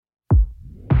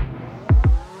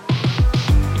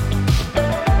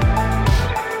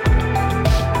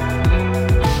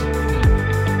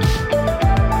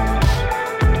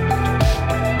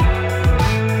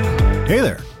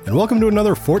welcome to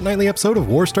another fortnightly episode of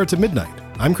War Starts at Midnight.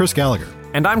 I'm Chris Gallagher.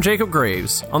 And I'm Jacob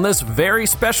Graves. On this very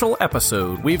special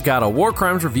episode, we've got a War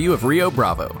Crimes review of Rio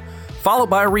Bravo,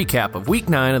 followed by a recap of Week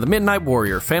 9 of the Midnight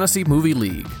Warrior Fantasy Movie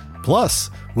League.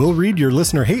 Plus, we'll read your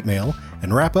listener hate mail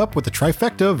and wrap up with a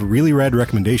trifecta of really rad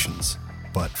recommendations.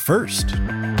 But first...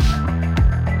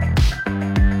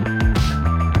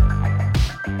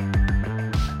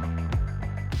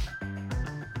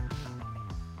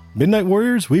 Midnight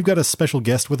Warriors, we've got a special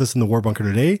guest with us in the War Bunker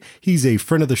today. He's a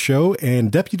friend of the show and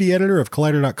deputy editor of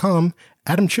Collider.com,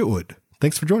 Adam Chitwood.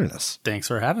 Thanks for joining us. Thanks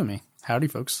for having me. Howdy,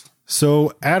 folks.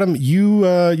 So, Adam, you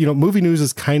movie news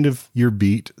is kind of your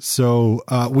beat. So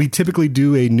we typically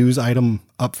do a news item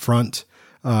up front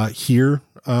here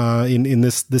in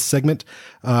this segment,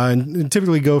 and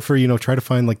typically go for, try to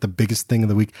find like the biggest thing of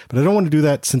the week. But I don't want to do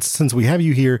that since we have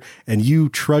you here and you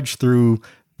trudge through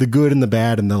the good and the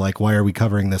bad and the like, why are we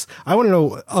covering this? I want to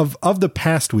know of the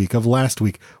past week, of last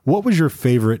week, what was your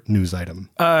favorite news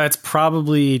item? It's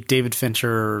probably David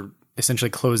Fincher essentially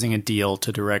closing a deal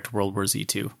to direct World War Z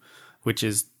 2, which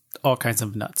is all kinds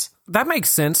of nuts. That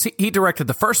makes sense. He directed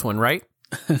the first one, right?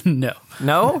 No.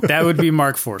 No? That would be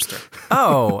Mark Forster.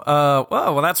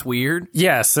 Well, that's weird.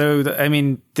 Yeah, so,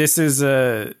 this is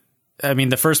the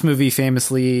first movie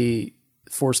famously...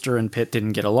 Forster and Pitt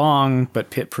didn't get along, but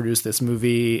Pitt produced this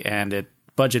movie and it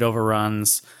budget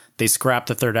overruns. They scrapped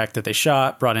the third act that they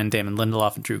shot, brought in Damon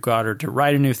Lindelof and Drew Goddard to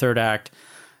write a new third act.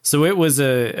 So it was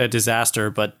a disaster,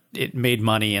 but it made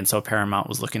money. And so Paramount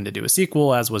was looking to do a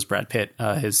sequel, as was Brad Pitt.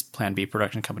 His Plan B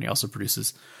production company also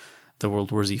produces the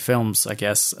World War Z films, I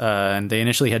guess. And they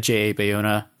initially had J.A.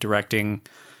 Bayona directing,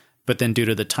 but then due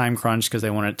to the time crunch, because they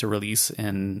wanted to release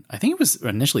in, I think it was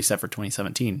initially set for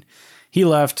 2017, he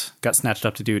left, got snatched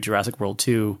up to do Jurassic World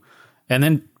 2, and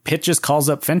then Pitt just calls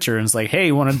up Fincher and is like, hey,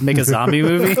 you want to make a zombie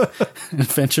movie? And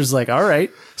Fincher's like, all right.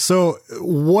 So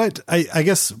what, I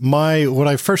guess when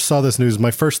I first saw this news,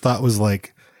 my first thought was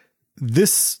like,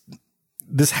 this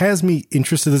has me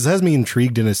interested. This has me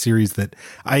intrigued in a series that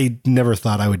I never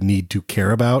thought I would need to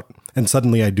care about. And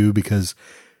suddenly I do, because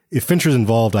if Fincher's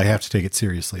involved, I have to take it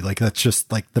seriously. Like, that's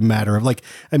just like the matter of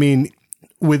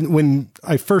when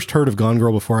I first heard of Gone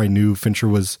Girl before I knew Fincher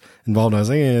was involved, I was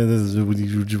like, this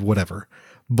is whatever.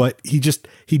 But he just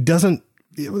doesn't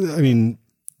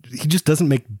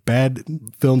make bad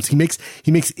films. He makes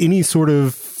any sort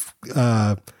of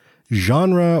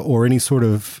genre or any sort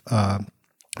of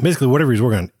basically whatever he's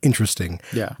working on interesting.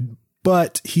 Yeah.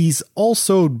 But he's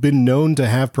also been known to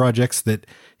have projects that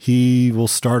he will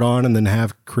start on and then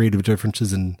have creative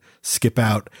differences and skip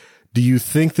out. Do you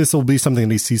think this will be something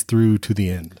that he sees through to the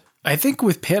end? I think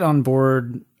with Pitt on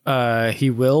board, he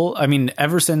will.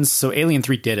 Ever since, Alien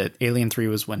 3 did it. Alien 3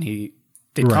 was when he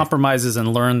did compromises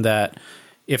and learned that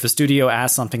if a studio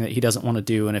asks something that he doesn't want to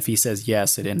do, and if he says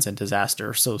yes, it ends in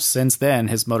disaster. So since then,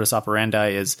 his modus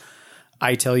operandi is,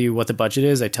 I tell you what the budget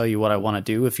is. I tell you what I want to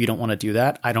do. If you don't want to do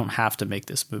that, I don't have to make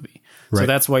this movie. Right. So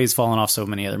that's why he's fallen off so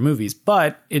many other movies.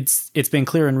 But it's been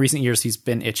clear in recent years he's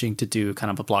been itching to do kind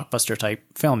of a blockbuster type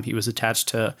film. He was attached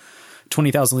to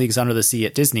 20,000 Leagues Under the Sea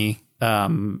at Disney,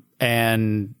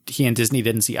 and he and Disney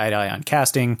didn't see eye to eye on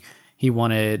casting. He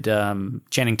wanted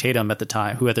Channing Tatum at the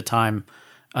time, who at the time,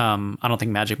 I don't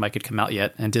think Magic Mike had come out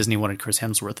yet, and Disney wanted Chris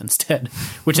Hemsworth instead,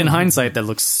 which in hindsight,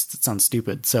 that sounds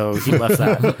stupid. So he left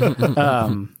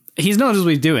that. He's known as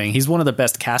what he's doing. He's one of the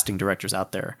best casting directors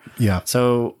out there. Yeah.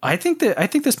 So I think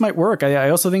this might work. I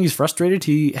also think he's frustrated.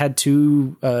 He had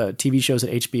 2 TV shows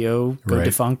at HBO go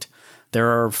defunct.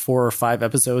 There are 4 or 5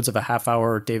 episodes of a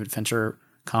half-hour David Fincher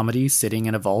comedy sitting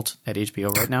in a vault at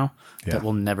HBO right now that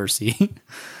we'll never see.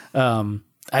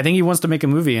 I think he wants to make a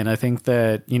movie, and I think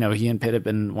that, he and Pitt have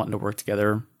been wanting to work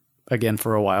together again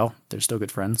for a while. They're still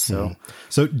good friends. So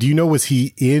do you know, was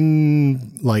he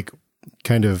in like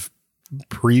kind of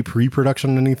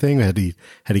pre-production on anything? Had he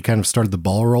kind of started the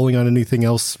ball rolling on anything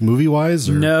else movie wise?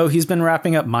 No, he's been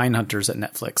wrapping up Mindhunters at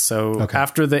Netflix. So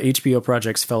after the HBO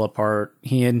projects fell apart,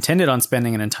 he intended on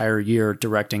spending an entire year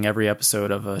directing every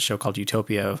episode of a show called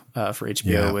Utopia for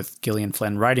HBO with Gillian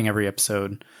Flynn writing every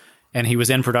episode. And he was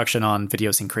in production on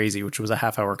Video Scene Crazy, which was a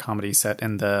half-hour comedy set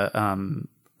in the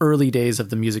early days of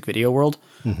the music video world.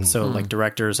 Mm-hmm. So like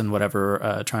directors and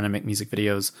whatever trying to make music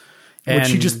videos. And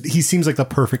he seems like the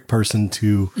perfect person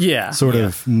to sort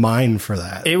of mine for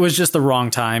that. It was just the wrong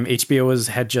time. HBO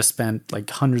had just spent like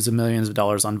hundreds of millions of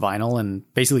dollars on vinyl,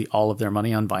 and basically all of their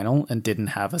money on vinyl, and didn't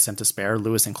have a cent to spare.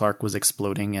 Lewis and Clark was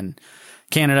exploding in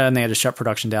Canada, and they had to shut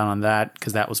production down on that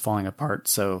because that was falling apart.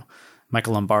 So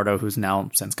Michael Lombardo, who's now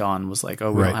since gone, was like,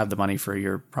 oh, we don't have the money for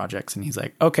your projects. And he's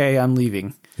like, okay, I'm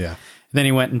leaving. Yeah. Then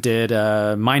he went and did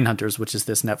Mindhunters, which is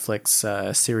this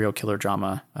Netflix serial killer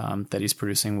drama that he's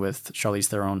producing with Charlize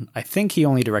Theron. I think he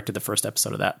only directed the first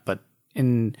episode of that, but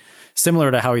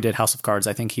similar to how he did House of Cards,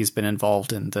 I think he's been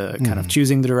involved in the kind of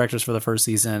choosing the directors for the first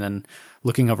season and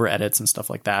looking over edits and stuff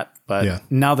like that. But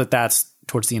now that that's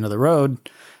towards the end of the road,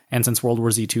 and since World War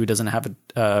Z2 doesn't have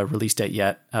a release date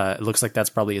yet, it looks like that's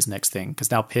probably his next thing.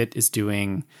 Because now Pitt is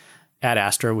doing Ad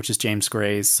Astra, which is James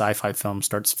Gray's sci-fi film,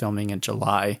 starts filming in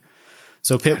July.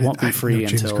 So Pitt won't be free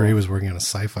until... James Gray was working on a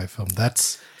sci-fi film.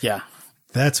 That's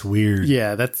weird.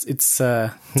 Yeah, it's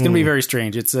going to be very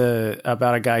strange. It's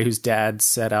about a guy whose dad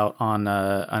set out on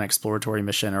an exploratory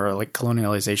mission or like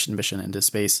colonialization mission into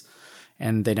space,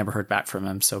 and they never heard back from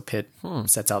him. So Pitt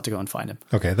sets out to go and find him.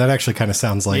 Okay, that actually kind of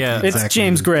sounds like exactly it's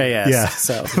James Gray. Yeah,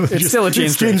 so it's still a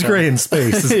James Gray in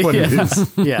space is what it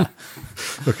is. Yeah.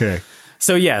 Okay.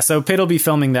 So Pitt will be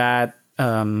filming that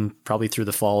probably through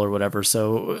the fall or whatever.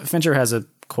 So Fincher has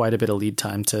quite a bit of lead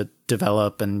time to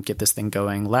develop and get this thing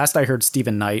going. Last I heard,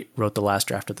 Stephen Knight wrote the last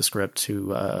draft of the script,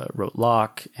 who wrote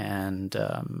Locke and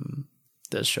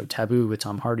the show Taboo with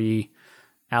Tom Hardy,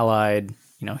 Allied.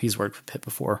 He's worked with Pitt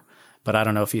before, but I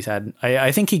don't know if he's had...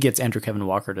 I think he gets Andrew Kevin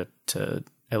Walker to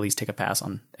at least take a pass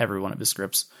on every one of his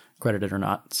scripts, credited or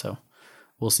not. So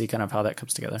we'll see kind of how that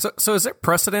comes together. So is there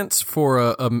precedence for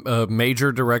a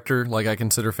major director like I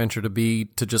consider Fincher to be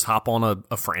to just hop on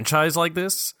a franchise like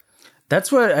this? That's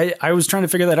what I was trying to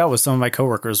figure that out with some of my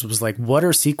coworkers, was like, what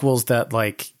are sequels that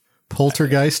like...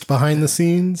 Poltergeist behind the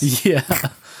scenes? Yeah.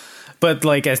 But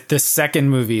like the second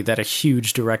movie that a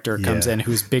huge director comes in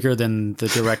who's bigger than the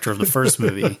director of the first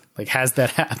movie, like, has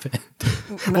that happened?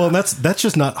 Well, that's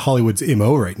just not Hollywood's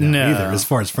MO right now either, as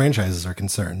far as franchises are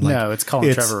concerned. Like, no, it's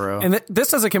Colin Trevorrow. And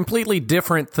this is a completely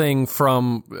different thing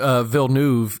from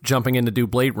Villeneuve jumping in to do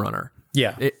Blade Runner.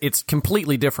 Yeah. It's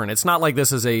completely different. It's not like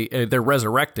this is they're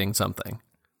resurrecting something.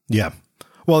 Yeah.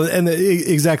 Well, and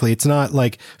exactly. It's not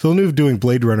like Villeneuve doing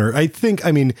Blade Runner.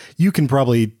 I mean, you can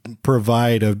probably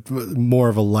provide more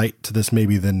of a light to this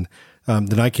maybe than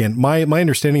I can. My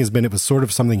understanding has been it was sort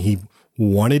of something he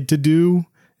wanted to do.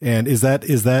 And is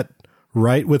that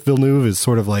right with Villeneuve? Is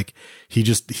sort of like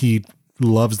he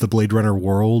loves the Blade Runner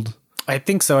world? I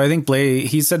think so. I think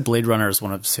he said Blade Runner is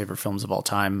one of his favorite films of all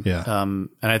time. Yeah. And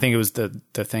I think it was the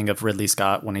thing of Ridley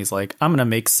Scott when he's like, I'm going to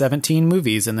make 17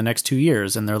 movies in the next 2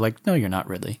 years. And they're like, no, you're not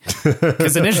Ridley.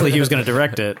 Because initially he was going to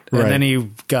direct it. And then he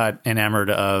got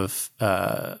enamored of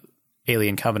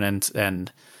Alien Covenant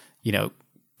and,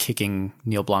 kicking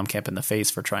Neil Blomkamp in the face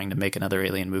for trying to make another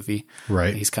Alien movie.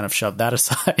 Right. He's kind of shoved that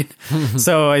aside.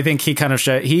 So I think he kind of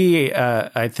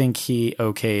I think he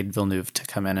okayed Villeneuve to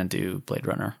come in and do Blade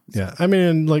Runner. Yeah. I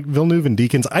mean, like Villeneuve and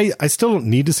Deakins, I still don't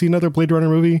need to see another Blade Runner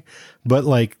movie, but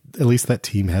like at least that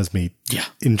team has me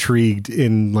intrigued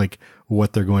in like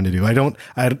what they're going to do.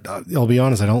 I'll be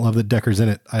honest, I don't love that Decker's in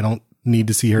it. I don't need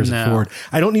to see Harrison Ford.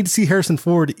 I don't need to see Harrison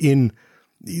Ford in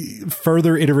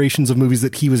further iterations of movies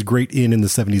that he was great in the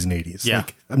 70s and 80s. Yeah.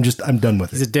 Like, I'm done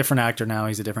with it. He's a different actor now.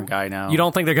 He's a different guy now. You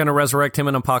don't think they're going to resurrect him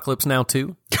in Apocalypse Now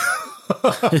too?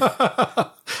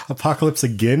 Apocalypse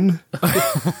again?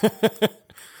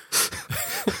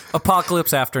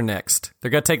 Apocalypse After Next. They're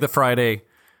going to take the Friday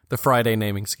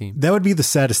naming scheme. That would be the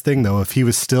saddest thing, though, if he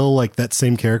was still like that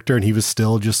same character and he was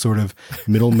still just sort of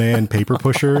middleman paper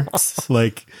pusher,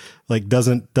 like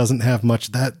doesn't have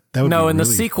much. That would no. Be in really... the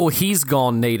sequel, he's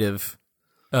gone native,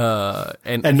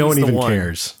 and no one even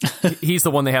cares. He's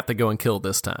the one they have to go and kill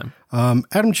this time.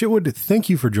 Adam Chitwood, thank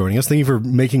you for joining us. Thank you for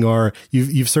making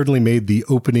you've certainly made the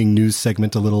opening news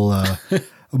segment a little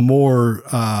more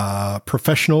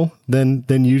professional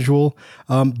than usual.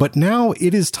 But now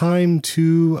it is time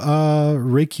to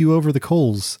rake you over the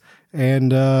coals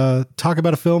and talk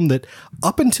about a film that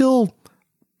up until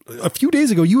a few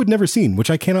days ago you had never seen, which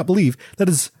I cannot believe. That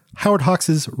is Howard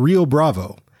Hawks' Rio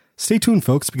Bravo. Stay tuned,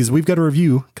 folks, because we've got a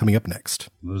review coming up next.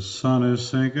 The sun is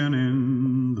sinking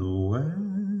in the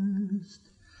west.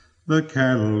 The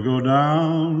cattle go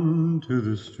down to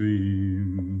the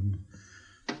stream.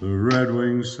 The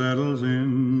redwing settles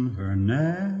in her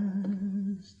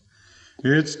nest.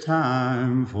 It's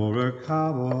time for a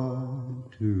cowboy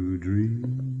to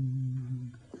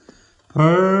dream.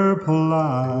 Purple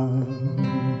light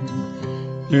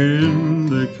in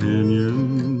the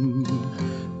canyon,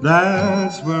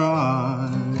 that's where I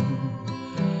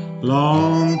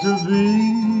long to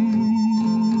be,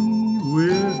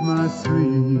 with my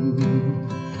three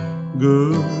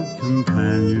good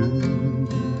companions.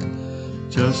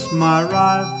 Just my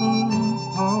rifle,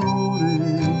 pony,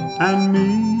 and me,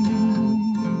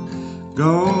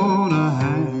 gonna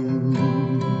hang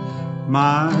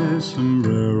my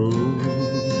sombrero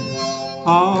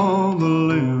on the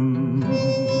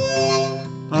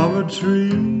tree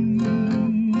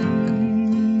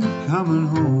coming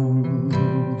home,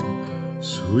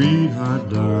 sweetheart,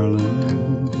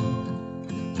 darling,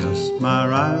 just my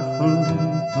rifle,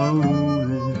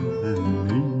 pony, and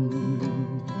me.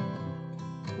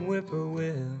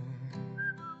 Whippoorwill.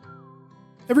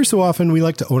 Every so often, we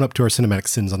like to own up to our cinematic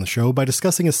sins on the show by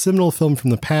discussing a seminal film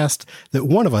from the past that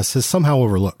one of us has somehow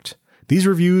overlooked. These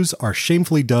reviews are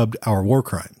shamefully dubbed our war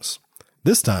crimes.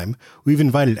 This time, we've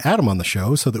invited Adam on the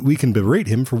show so that we can berate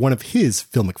him for one of his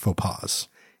filmic faux pas.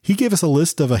 He gave us a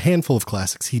list of a handful of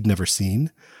classics he'd never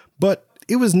seen, but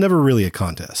it was never really a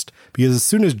contest, because as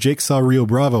soon as Jake saw Rio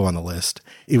Bravo on the list,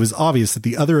 it was obvious that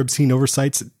the other obscene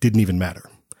oversights didn't even matter.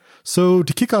 So,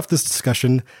 to kick off this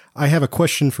discussion, I have a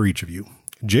question for each of you.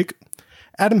 Jake,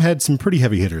 Adam had some pretty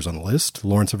heavy hitters on the list: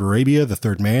 Lawrence of Arabia, The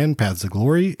Third Man, Paths of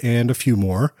Glory, and a few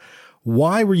more.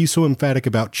 Why were you so emphatic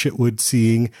about Chitwood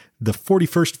seeing the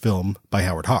 41st film by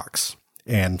Howard Hawks?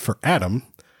 And for Adam,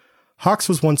 Hawks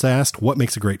was once asked what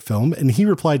makes a great film, and he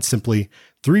replied simply,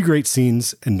 3 great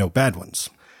scenes and no bad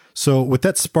ones. So with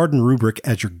that Spartan rubric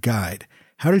as your guide,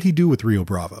 how did he do with Rio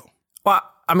Bravo? Well,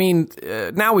 I mean,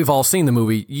 now we've all seen the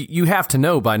movie. You have to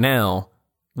know by now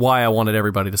why I wanted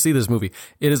everybody to see this movie.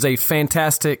 It is a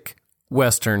fantastic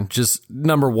Western, just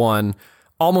number one.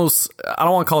 Almost, I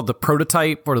don't want to call it the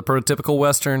prototype or the prototypical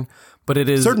Western, but it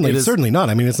is certainly not.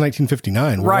 I mean, it's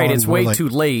 1959. Right, it's way too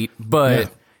late,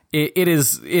 but yeah.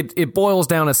 It boils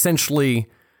down essentially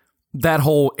that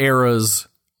whole era's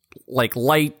like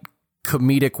light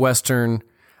comedic Western.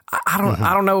 I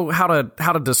don't know how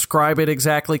to describe it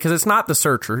exactly, because it's not The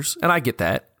Searchers, and I get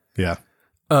that. Yeah.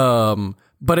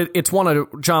 But it's one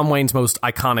of John Wayne's most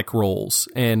iconic roles,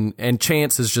 and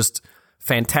Chance is just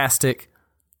fantastic.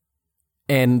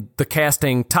 And the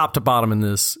casting, top to bottom in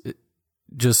this,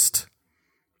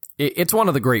 it's one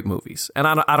of the great movies. And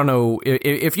I don't know,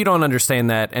 if you don't understand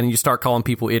that and you start calling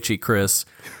people itchy, Chris,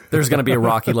 there's going to be a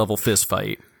Rocky level fist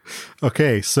fight.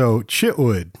 Okay, so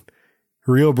Chitwood,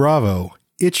 Rio Bravo,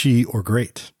 itchy or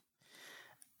great?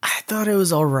 I thought it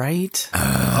was all right.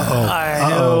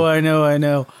 Uh-oh. I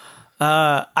know.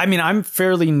 I mean, I'm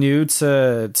fairly new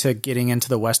to getting into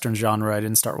the Western genre. I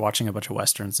didn't start watching a bunch of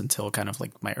Westerns until kind of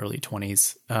like my early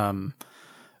 20s.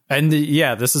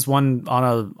 This is one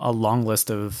on a long list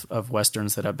of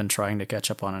Westerns that I've been trying to catch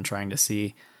up on and trying to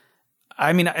see.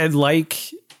 I mean, I like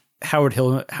Howard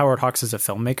Hawks as a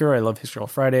filmmaker. I love His Girl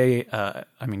Friday. I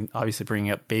mean, obviously bringing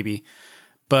up Baby.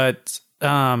 But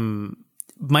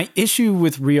my issue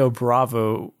with Rio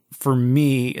Bravo for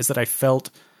me is that I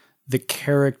felt the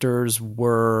characters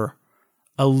were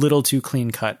a little too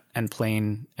clean cut and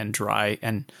plain and dry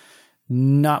and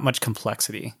not much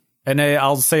complexity. And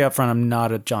I'll say up front, I'm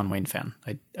not a John Wayne fan.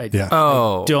 I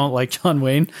don't like John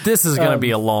Wayne. This is going to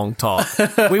be a long talk.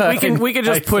 We can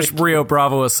just push Rio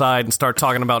Bravo aside and start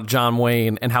talking about John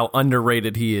Wayne and how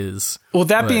underrated he is. Well,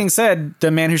 that being said,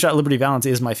 The Man Who Shot Liberty Valance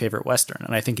is my favorite Western,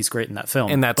 and I think he's great in that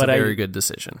film. And that's a very good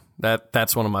decision.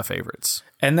 That's one of my favorites.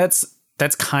 And that's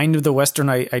kind of the Western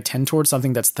I tend towards,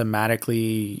 something that's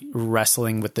thematically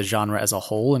wrestling with the genre as a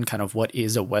whole and kind of what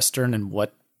is a Western and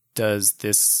what does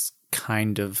this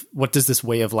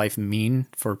way of life mean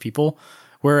for people.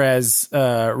 Whereas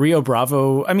Rio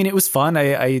Bravo, I mean, it was fun.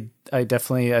 I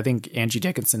definitely, I think Angie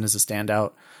Dickinson is a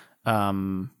standout.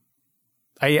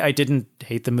 I didn't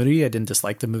hate the movie. I didn't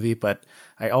dislike the movie, but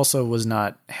I also was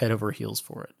not head over heels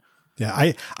for it.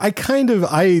 Yeah,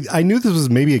 I knew this was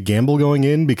maybe a gamble going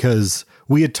in because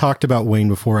we had talked about Wayne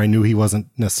before. I knew he wasn't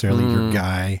necessarily your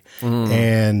guy.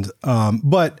 And,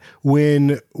 but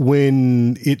when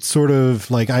it sort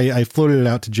of like, I floated it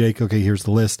out to Jake, okay, here's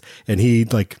the list. And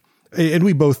and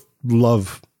we both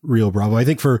love Rio Bravo. I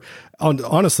think for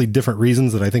honestly different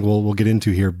reasons that I think we'll get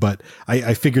into here, but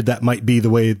I figured that might be the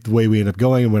way we end up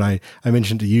going. And when I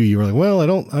mentioned to you, you were like, well, I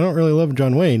don't really love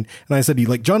John Wayne. And I said,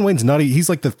 John Wayne's he's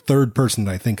like the third person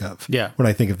that I think of when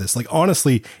I think of this. Like,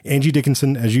 honestly, Angie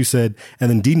Dickinson, as you said,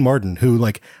 and then Dean Martin, who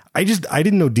like, I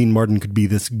didn't know Dean Martin could be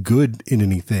this good in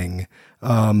anything.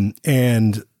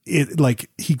 And it like,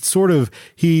 he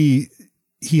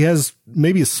has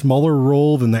maybe a smaller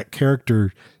role than that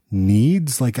character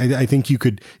needs. Like, I think you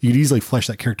could easily flesh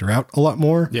that character out a lot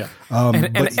more. Yeah.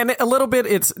 And a little bit,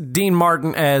 it's Dean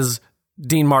Martin as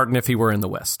Dean Martin if he were in the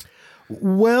West.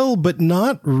 Well, but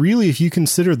not really if you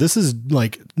consider this is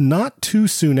like not too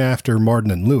soon after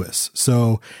Martin and Lewis.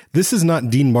 So this is not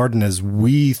Dean Martin as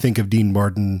we think of Dean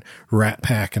Martin, Rat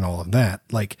Pack and all of that.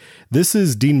 Like this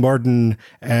is Dean Martin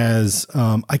as,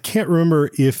 I can't remember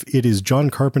if it is John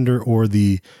Carpenter or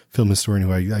the film historian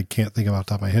who I can't think of off the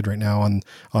top of my head right now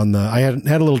on the, I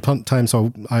had a little time.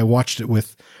 So I watched it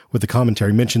with the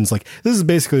commentary mentions like, this is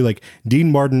basically like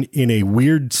Dean Martin in a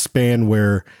weird span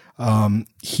where,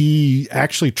 he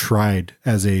actually tried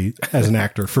as an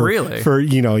actor for, really? for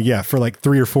like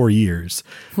 3 or 4 years.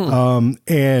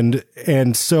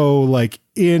 And so like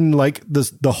in like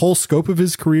the whole scope of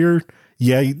his career,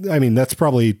 yeah, I mean, that's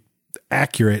probably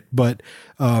accurate, but,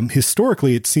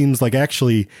 historically it seems like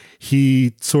actually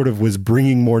he sort of was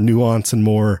bringing more nuance and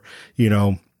more,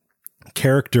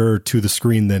 character to the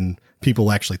screen than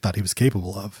people actually thought he was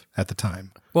capable of at the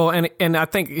time. Well, and I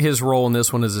think his role in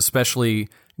this one is especially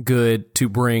good to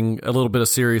bring a little bit of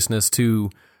seriousness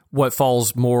to what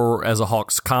falls more as a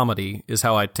Hawks comedy is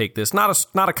how I take this. Not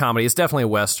a comedy. It's definitely a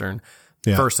Western,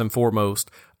 first and foremost.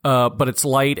 But it's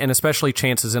light, and especially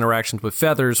Chance's interactions with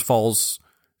Feathers falls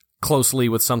closely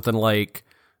with something like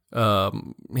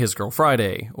His Girl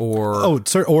Friday, or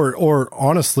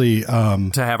honestly,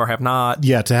 To Have or Have Not.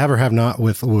 Yeah, To Have or Have Not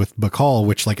with Bacall,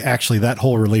 which like actually that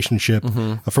whole relationship,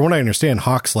 from what I understand,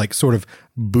 Hawks like sort of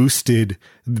boosted,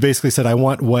 basically said, I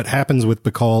want what happens with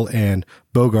Bacall and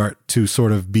Bogart to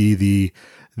sort of be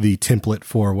the template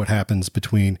for what happens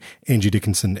between Angie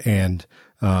Dickinson and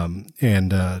why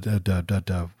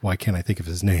can't I think of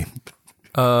his name?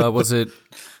 Was it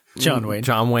John Wayne?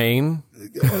 John Wayne.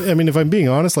 I mean, if I'm being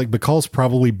honest, like Bacall's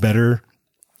probably better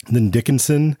than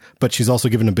Dickinson, but she's also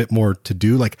given a bit more to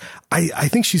do. Like, I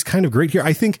think she's kind of great here.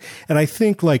 I think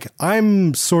like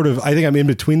I'm in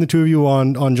between the two of you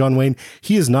on John Wayne.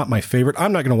 He is not my favorite.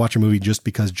 I'm not going to watch a movie just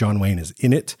because John Wayne is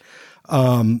in it.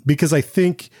 Because I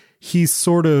think he's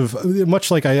sort of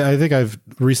much like I think I've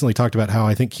recently talked about how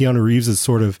I think Keanu Reeves is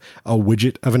sort of a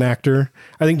widget of an actor.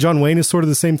 I think John Wayne is sort of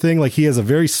the same thing. Like he has a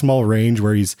very small range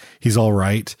where he's all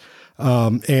right.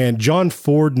 And John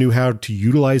Ford knew how to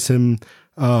utilize him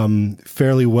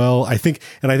fairly well. I think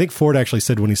Ford actually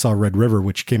said when he saw Red River,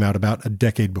 which came out about a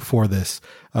decade before this,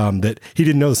 that he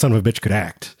didn't know the son of a bitch could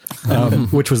act,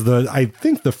 which was I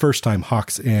think the first time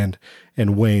Hawks and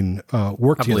Wayne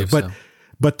worked together.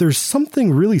 But there's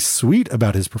something really sweet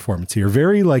about his performance here.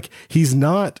 Very like, he's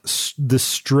not the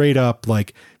straight up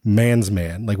like man's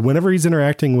man. Like whenever he's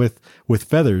interacting with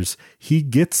Feathers, he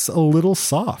gets a little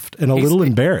soft and a little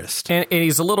embarrassed. And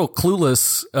he's a little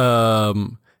clueless.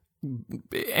 And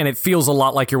it feels a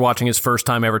lot like you're watching his first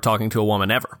time ever talking to a woman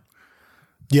ever.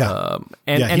 Yeah.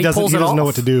 And he doesn't know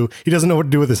what to do. He doesn't know what to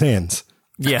do with his hands.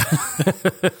 Yeah.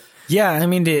 Yeah. I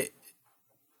mean,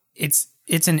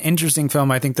 it's an interesting film.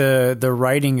 I think the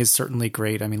writing is certainly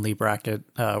great. I mean, Lee Brackett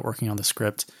working on the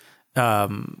script.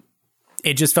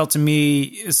 It just felt to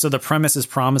me, so the premise is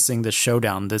promising this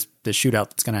showdown, this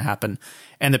shootout that's going to happen,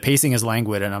 and the pacing is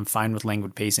languid, and I'm fine with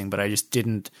languid pacing, but I just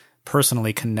didn't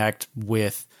personally connect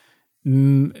with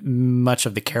much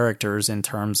of the characters in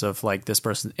terms of like this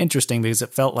person's interesting, because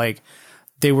it felt like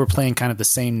they were playing kind of the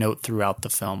same note throughout the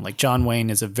film. Like John Wayne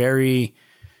is a very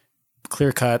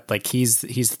clear cut, like he's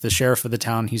the sheriff of the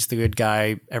town, he's the good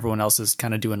guy, everyone else is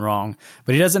kind of doing wrong,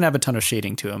 but he doesn't have a ton of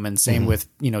shading to him. And same with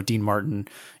Dean Martin,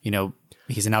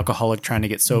 he's an alcoholic trying to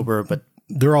get sober, but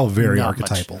they're all very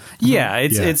archetypal. Much. Yeah,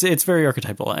 it's very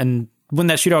archetypal, and when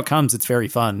that shootout comes, it's very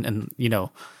fun. And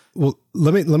well,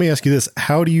 let me ask you this: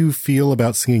 how do you feel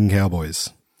about Singing Cowboys?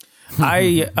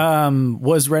 I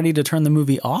was ready to turn the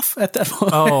movie off at that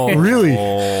point. Oh, really?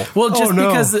 Well, just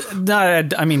because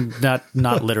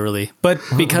not literally, but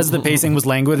because the pacing was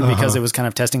languid and because it was kind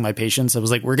of testing my patience, I was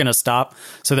like, we're going to stop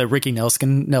so that Ricky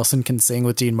Nelson can sing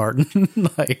with Dean Martin.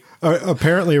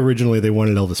 Apparently, originally they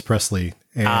wanted Elvis Presley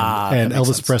and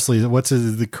Elvis Presley. What's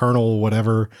the Colonel,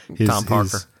 whatever. Tom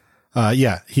Parker.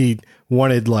 He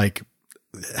wanted like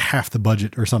half the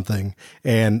budget or something,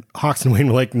 and Hawks and Wayne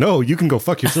were like, no, you can go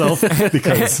fuck yourself,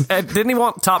 because didn't he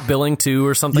want top billing too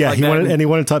or something like that? He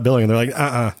wanted top billing, and they're like,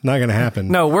 not gonna happen.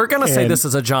 No, we're gonna say this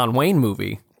is a John Wayne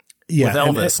movie with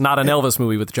Elvis, not an Elvis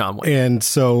movie with John Wayne. And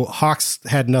so Hawks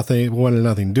wanted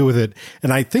nothing to do with it,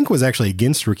 and I think was actually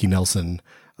against Ricky Nelson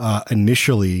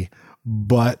initially,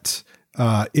 but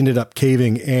ended up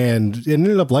caving and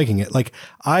ended up liking it. Like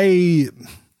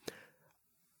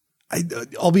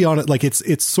I'll be honest, like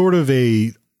it's sort of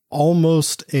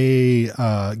almost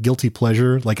a guilty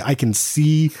pleasure. Like I can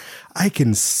see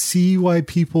why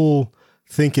people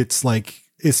think it's like,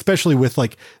 especially with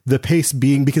like the pace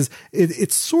being, because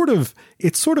it's sort of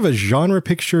a genre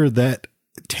picture that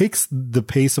takes the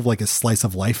pace of like a slice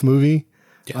of life movie.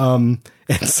 And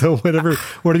so whatever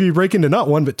you break into not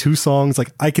one but two songs,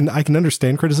 like I can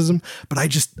understand criticism, but I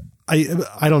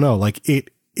don't know, like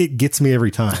it gets me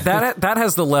every time. That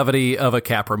has the levity of a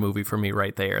Capra movie for me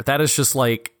right there. That is just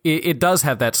like it does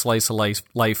have that slice of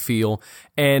life feel,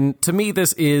 and to me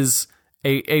this is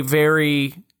a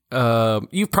very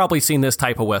you've probably seen this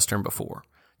type of Western before.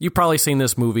 You've probably seen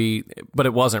this movie, but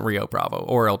it wasn't Rio Bravo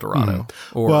or El Dorado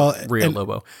or Rio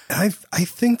Lobo. I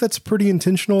think that's pretty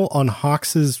intentional on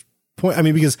Hawks's point. I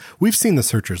mean, because we've seen The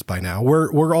Searchers by now.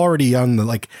 We're already on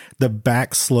the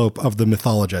back slope of the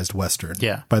mythologized Western.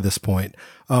 Yeah. By this point,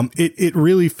 it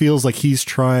really feels like he's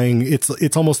trying.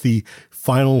 It's almost the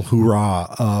final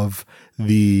hurrah of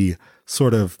the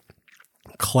sort of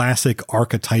classic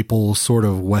archetypal sort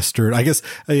of Western. I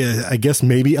guess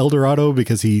maybe El Dorado,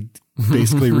 because he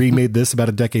basically remade this about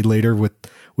a decade later with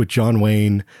John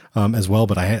Wayne as well.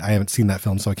 But I haven't seen that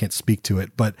film, so I can't speak to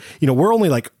it. But, we're only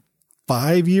like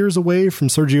 5 years away from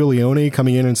Sergio Leone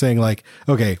coming in and saying like,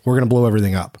 okay, we're going to blow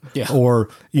everything up. Yeah. Or,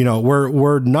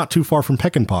 we're not too far from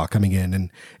Peckinpah coming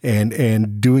in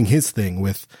and doing his thing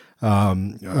with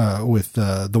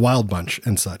the Wild Bunch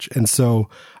and such. And so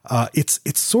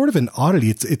it's sort of an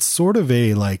oddity. It's sort of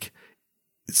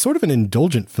an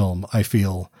indulgent film, I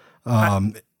feel.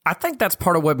 I think that's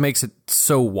part of what makes it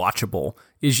so watchable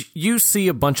is you see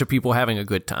a bunch of people having a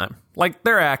good time. Like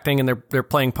they're acting and they're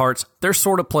playing parts. They're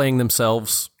sort of playing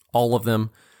themselves, all of them,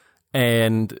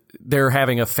 and they're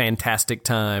having a fantastic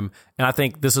time. And I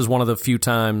think this is one of the few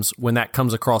times when that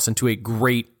comes across into a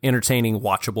great, entertaining,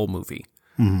 watchable movie.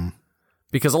 Mm-hmm.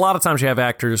 Because a lot of times you have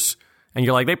actors and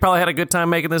you're like, they probably had a good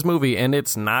time making this movie, and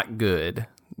it's not good.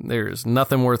 There's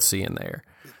nothing worth seeing there.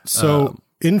 So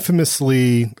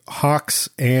infamously, Hawks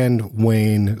and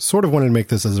Wayne sort of wanted to make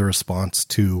this as a response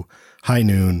to High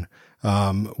Noon,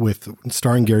 with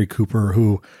starring Gary Cooper,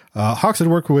 who Hawks had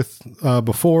worked with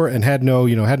before and had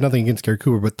nothing against Gary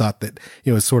Cooper, but thought that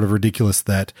it's sort of ridiculous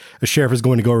that a sheriff is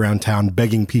going to go around town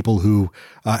begging people who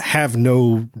have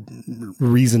no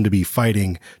reason to be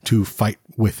fighting to fight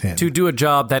with him, to do a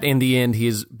job that in the end he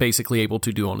is basically able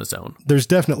to do on his own. There's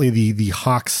definitely the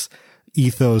Hawks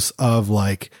ethos of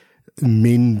like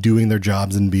men doing their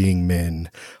jobs and being men.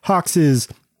 Hawks is,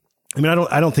 I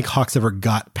don't think Hawks ever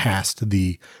got past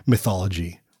the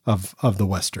mythology of the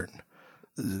Western.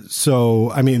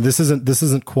 So, I mean, this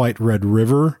isn't quite Red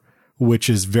River, which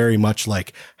is very much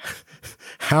like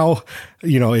how,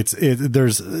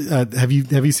 there's, have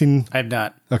you seen? I've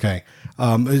not. Okay.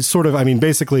 It's sort of, I mean,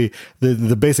 basically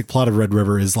the basic plot of Red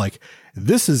River is like,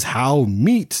 this is how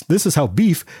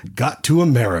beef got to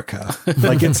America.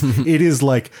 Like it is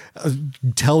like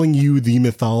telling you the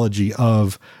mythology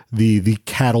of the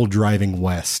cattle driving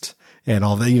West and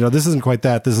all that. This isn't quite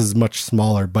that. This is much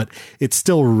smaller, but it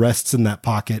still rests in that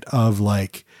pocket of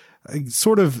like it's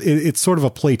sort of a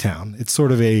playtown. It's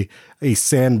sort of a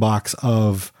sandbox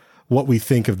of what we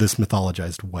think of this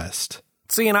mythologized West.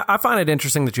 See, and I find it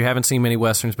interesting that you haven't seen many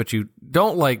Westerns, but you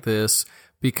don't like this,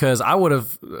 because I would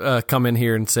have come in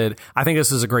here and said, I think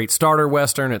this is a great starter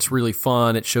Western. It's really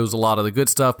fun. It shows a lot of the good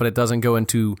stuff, but it doesn't go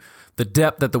into the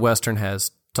depth that the Western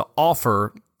has to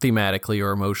offer thematically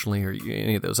or emotionally or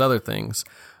any of those other things.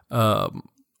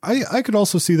 I could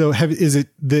also see, though, is it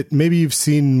that maybe you've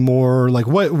seen more, like,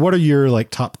 what are your,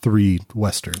 like, top 3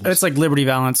 Westerns? It's like Liberty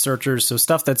Valance, Searchers, so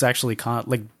stuff that's actually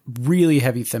like really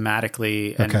heavy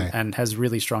thematically and has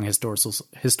really strong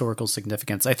historical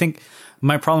significance. I think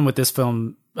my problem with this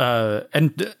film,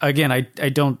 and again, I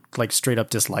don't, like, straight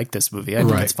up dislike this movie. I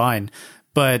think it's fine.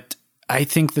 But I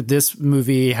think that this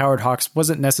movie, Howard Hawks,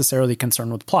 wasn't necessarily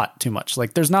concerned with plot too much.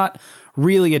 Like, there's not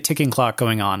really a ticking clock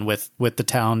going on with the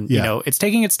town. Yeah. It's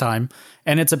taking its time,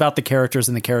 and it's about the characters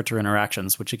and the character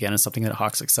interactions, which again is something that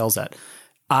Hawks excels at.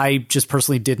 I just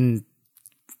personally didn't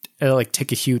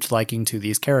take a huge liking to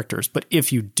these characters, but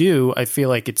if you do, I feel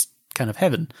like it's kind of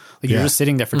heaven. Like you're just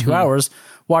sitting there for 2 hours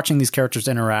watching these characters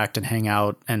interact and hang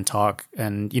out and talk.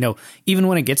 And, even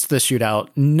when it gets to the shootout,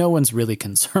 no one's really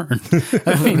concerned.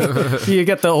 I mean, you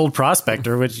get the old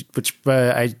prospector, which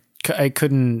I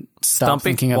couldn't stop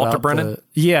thinking about Walter Brennan.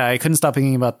 I couldn't stop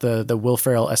thinking about the Will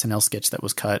Ferrell SNL sketch that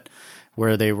was cut,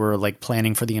 where they were like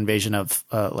planning for the invasion of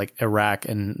Iraq,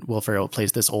 and Will Ferrell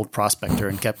plays this old prospector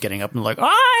and kept getting up and like,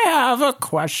 I have a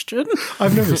question.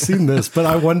 I've never seen this, but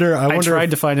I wonder. I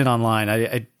tried to find it online.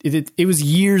 It was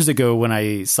years ago when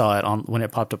I saw it when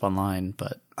it popped up online,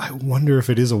 but I wonder if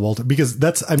it is a Walter, because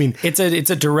it's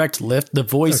a direct lift. The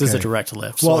voice is a direct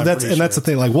lift. Well, that's the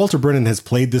thing. Like, Walter Brennan has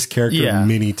played this character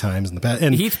many times in the past,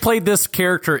 and he's played this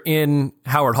character in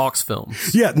Howard Hawks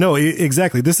films. Yeah, no,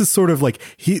 exactly. This is sort of like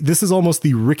this is almost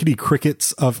the Rickety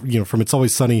Crickets of, from It's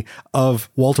Always Sunny of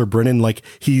Walter Brennan. Like,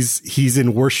 he's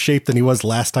in worse shape than he was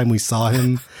last time we saw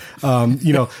him.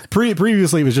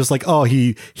 Previously it was just like, oh,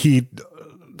 he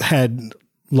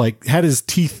had his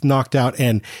teeth knocked out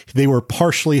and they were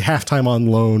partially halftime on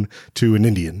loan to an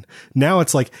Indian. Now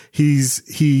it's like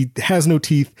he has no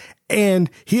teeth and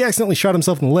he accidentally shot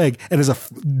himself in the leg and is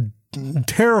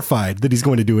terrified that he's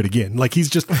going to do it again. Like, he's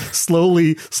just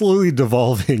slowly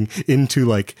devolving into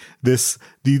like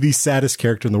the saddest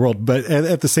character in the world. But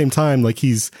at the same time, like,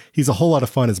 he's a whole lot of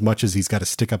fun as much as he's got to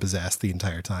stick up his ass the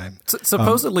entire time.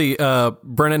 Supposedly,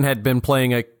 Brennan had been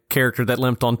playing a character that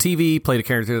limped on TV, played a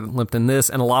character that limped in this,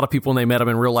 and a lot of people when they met him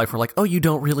in real life were like, "Oh, you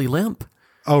don't really limp."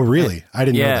 Oh, really? I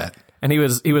didn't know that. And he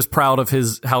was proud of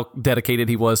how dedicated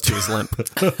he was to his limp.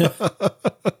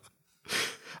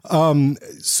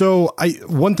 So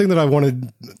one thing that I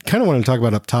wanted to talk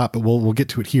about up top, but we'll get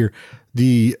to it here.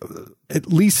 At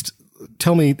least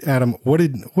tell me, Adam, what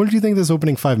did you think of this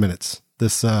opening 5 minutes?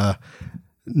 This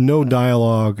no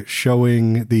dialogue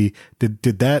showing did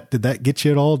that get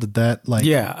you at all? Did that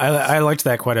Yeah, I liked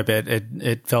that quite a bit.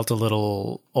 It felt a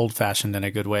little old fashioned in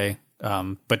a good way.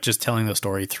 But just telling the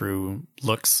story through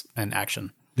looks and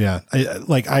action. Yeah.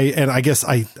 I guess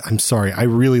I'm sorry. I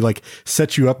really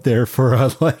set you up there for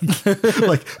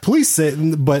please sit,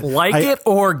 but it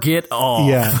or get off.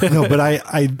 Yeah, no, but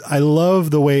I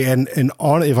love the way, and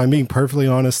if I'm being perfectly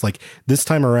honest, this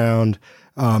time around,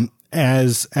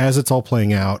 as it's all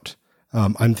playing out,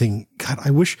 I'm thinking, God,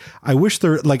 I wish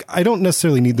there, I don't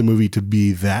necessarily need the movie to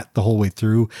be that the whole way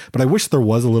through, but I wish there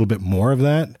was a little bit more of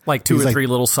that. Like two or three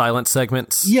little silent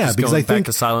segments. Yeah, just because going I think back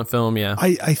to silent film. Yeah.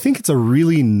 I think it's a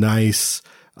really nice,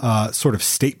 sort of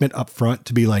statement up front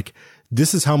to be like,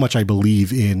 this is how much I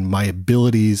believe in my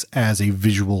abilities as a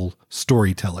visual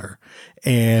storyteller.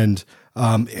 And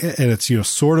it's,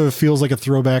 sort of feels like a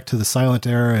throwback to the silent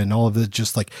era and all of it,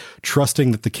 just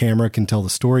trusting that the camera can tell the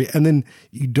story. And then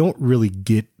you don't really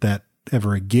get that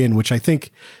ever again, which I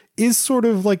think is sort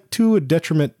of to a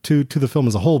detriment to the film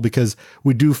as a whole, because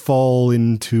we do fall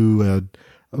into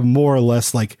a more or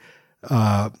less he's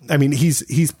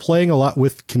playing a lot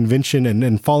with convention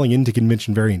and falling into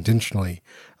convention very intentionally.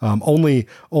 Only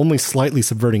slightly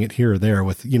subverting it here or there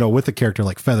with a character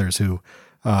like Feathers who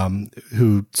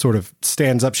sort of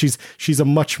stands up. She has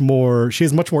much more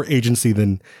agency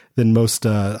than most,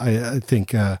 I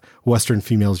think, Western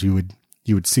females you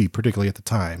would see, particularly at the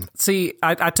time. See,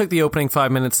 I took the opening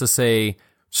 5 minutes to say,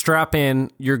 strap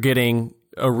in, you're getting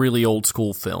a really old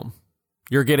school film.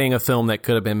 You're getting a film that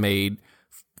could have been made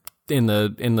in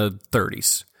the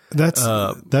 30s. That's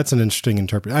an interesting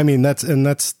interpretation. I mean, that's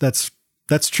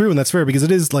true. And that's fair, because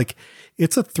it is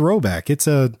it's a throwback. It's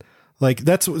a,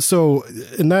 that's so,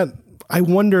 and that, I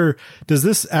wonder, does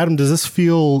this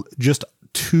feel just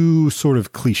too sort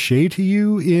of cliche to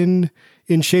you in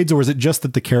Shades, or is it just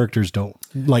that the characters don't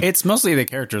It's mostly the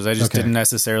characters. I just didn't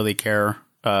necessarily care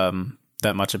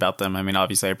that much about them. I mean,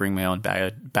 obviously I bring my own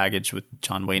baggage with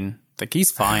John Wayne.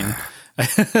 He's fine.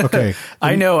 Okay.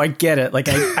 I know, I get it.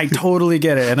 I totally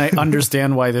get it. And I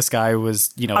understand why this guy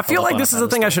was, I feel like this is the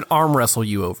thing I should arm wrestle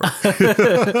you over.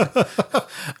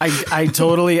 I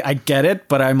totally get it,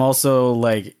 but I'm also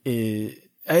I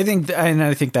think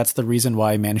that's the reason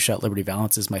why Man Who Shot Liberty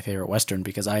Valance is my favorite Western,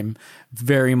 because I'm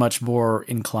very much more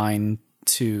inclined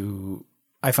to,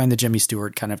 I find the Jimmy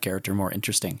Stewart kind of character more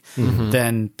interesting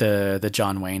than the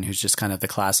John Wayne, who's just kind of the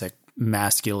classic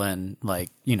masculine,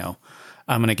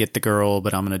 I'm going to get the girl,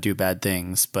 but I'm going to do bad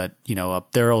things. But,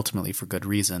 they're ultimately for good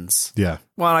reasons. Yeah.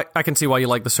 Well, I can see why you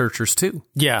like The Searchers too.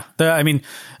 Yeah.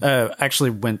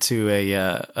 Actually went to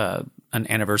an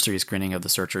anniversary screening of The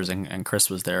Searchers, and Chris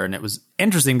was there. And it was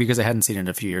interesting because I hadn't seen it in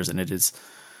a few years, and it is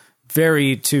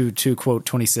very, to quote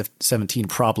 2017,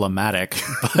 problematic.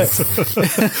 But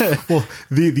well,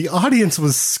 the audience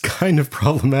was kind of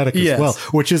problematic as well,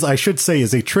 which is, I should say,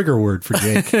 is a trigger word for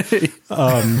Jake.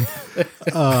 But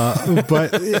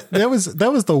that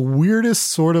was the weirdest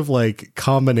sort of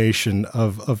combination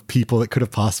of people that could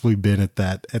have possibly been at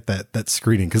that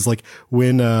screening. Cause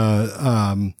when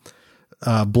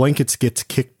Blankets gets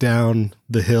kicked down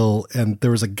the hill, and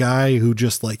there was a guy who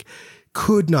just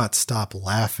could not stop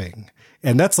laughing.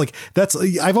 And that's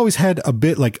I've always had a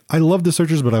bit, I love The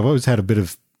Searchers, but I've always had a bit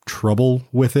of trouble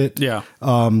with it. Yeah.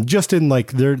 Just in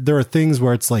there are things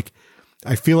where it's I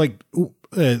feel like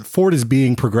Ford is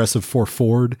being progressive for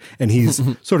Ford, and he's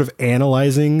sort of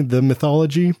analyzing the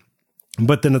mythology.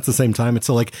 But then at the same time, it's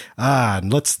like,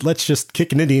 let's just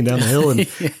kick an Indian down the hill and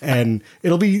and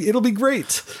it'll be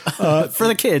great for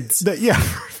the kids.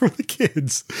 For the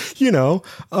kids.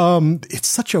 It's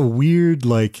such a weird,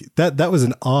 like that was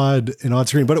an odd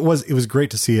screen, but it was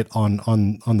great to see it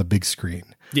on the big screen.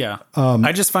 Yeah.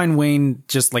 I just find Wayne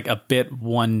just like a bit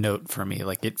one note for me.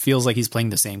 Like it feels like he's playing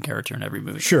the same character in every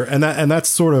movie. Sure. And that's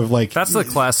sort of like, that's the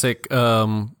classic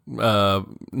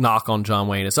knock on John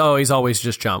Wayne is, he's always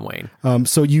just John Wayne.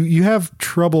 So you have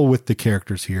trouble with the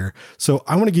characters here. So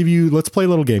I want to let's play a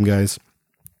little game, guys.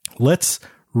 Let's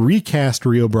recast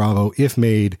Rio Bravo if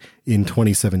made in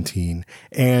 2017.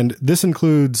 And this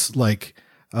includes like,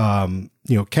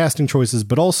 casting choices,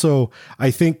 but also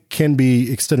I think can be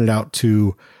extended out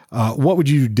to what would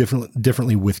you do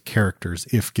differently with characters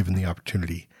if given the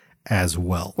opportunity as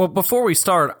well. Well, before we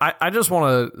start, I just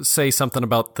want to say something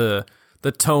about the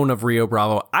tone of Rio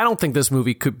Bravo. I don't think this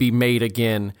movie could be made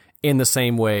again in the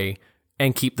same way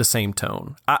and keep the same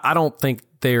tone. I don't think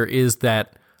there is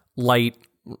that light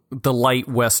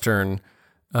Western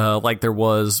like there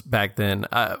was back then.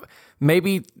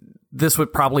 Maybe this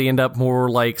would probably end up more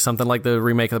like something like the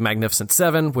remake of The Magnificent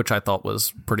Seven, which I thought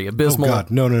was pretty abysmal. Oh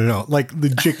God, no! Like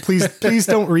please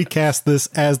don't recast this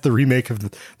as the remake of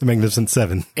the Magnificent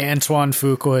Seven. Antoine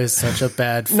Fuqua is such a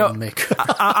bad filmmaker.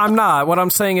 I'm not. What I'm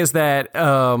saying is that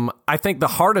I think the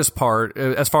hardest part,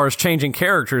 as far as changing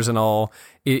characters and all,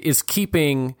 is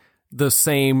keeping the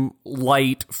same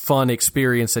light, fun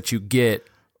experience that you get.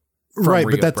 Right,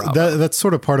 Rio but that's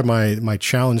sort of part of my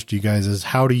challenge to you guys is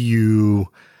how do you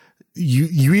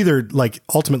either like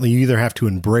ultimately you either have to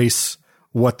embrace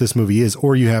what this movie is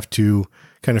or you have to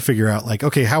kind of figure out like,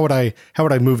 okay, how would I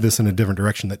move this in a different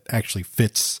direction that actually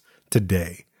fits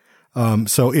today?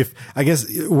 So if I guess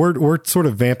we're sort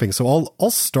of vamping, so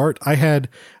I'll start. I had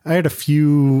a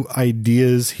few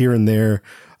ideas here and there.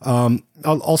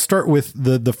 I'll start with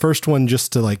the first one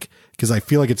just to like, cause I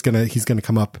feel like he's gonna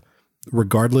come up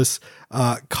regardless.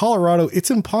 Colorado,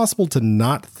 it's impossible to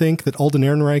not think that Alden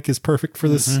Ehrenreich is perfect for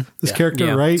this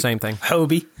character, right? Same thing.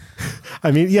 Hobie.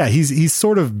 I mean, yeah, he's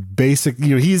sort of basic,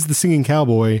 he's the singing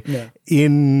cowboy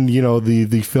in,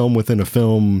 the film within a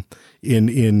film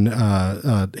in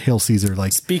Hail Caesar.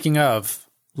 Like, speaking of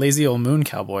lazy old moon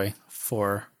cowboy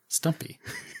for Stumpy.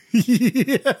 And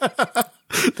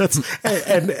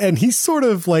he's sort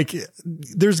of like,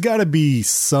 there's gotta be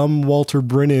some Walter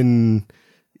Brennan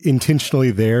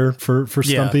intentionally there for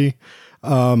Stumpy.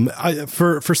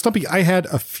 For Stumpy, I had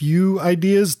a few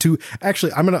ideas to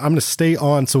actually, I'm going to stay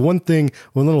on. So one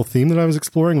little theme that I was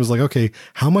exploring was like, okay,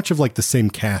 how much of like the same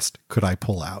cast could I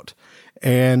pull out?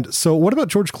 And so what about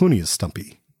George Clooney as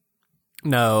Stumpy?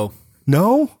 No.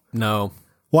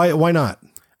 Why not?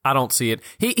 I don't see it.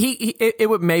 It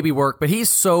would maybe work, but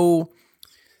Stumpy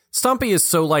is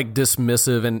so like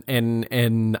dismissive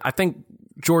and I think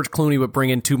George Clooney would bring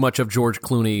in too much of George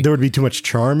Clooney. There would be too much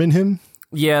charm in him.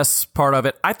 Yes, part of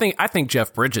it. I think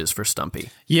Jeff Bridges for Stumpy.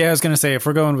 Yeah, I was going to say, if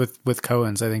we're going with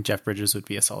Coens, I think Jeff Bridges would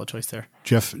be a solid choice there.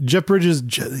 Jeff Bridges,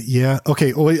 yeah.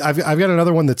 Okay, well, I've got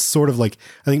another one that's sort of like,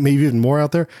 I think maybe even more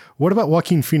out there. What about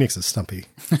Joaquin Phoenix as Stumpy?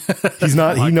 He's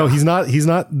not, he's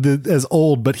not as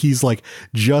old, but he's like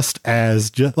just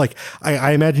like,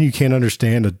 I imagine you can't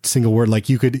understand a single word. Like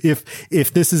you could,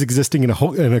 if this is existing in a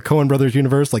Coen Brothers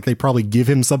universe, like they probably give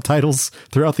him subtitles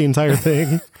throughout the entire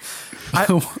thing.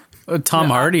 Tom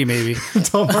Hardy, maybe.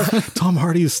 Tom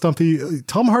Hardy is Stumpy.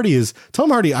 Tom Hardy,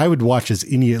 I would watch as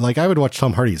I would watch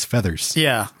Tom Hardy as Feathers.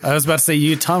 Yeah. I was about to say,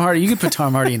 you could put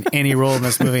Tom Hardy in any role in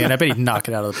this movie, and I bet he'd knock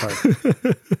it out of the park.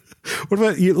 What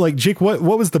about you, like, Jake, what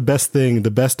was the best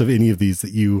of any of these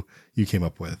that you came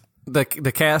up with? The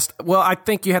cast? Well, I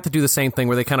think you have to do the same thing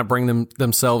where they kind of bring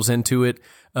themselves into it.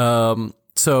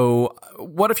 So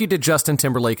what if you did Justin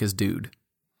Timberlake as Dude?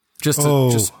 Just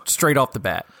straight off the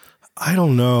bat. I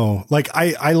don't know. Like,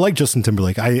 I like Justin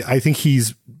Timberlake. I think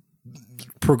he's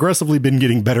progressively been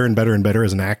getting better and better and better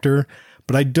as an actor,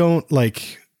 but I don't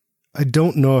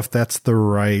know if that's the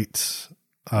right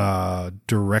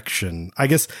direction. I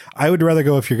guess I would rather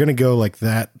go, if you're going to go like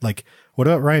that, like, what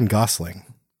about Ryan Gosling?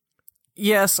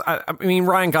 Yes, I mean,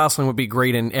 Ryan Gosling would be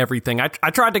great in everything. I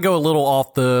tried to go a little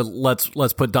off the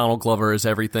let's put Donald Glover as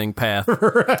everything path.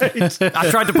 Right.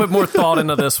 I tried to put more thought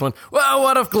into this one. Well,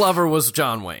 what if Glover was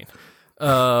John Wayne?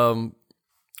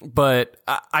 But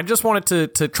I just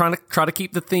wanted to try to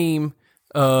keep the theme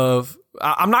of,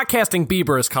 I'm not casting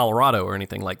Bieber as Colorado or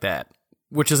anything like that,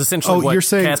 which is essentially what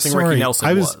casting Ricky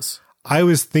Nelson was. I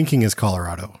was thinking as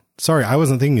Colorado. Sorry, I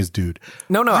wasn't thinking as Dude.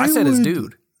 No, I said as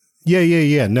Dude.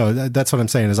 Yeah. No, that's what I'm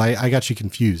saying is I got you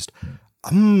confused.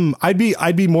 I'd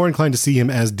be more inclined to see him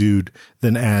as Dude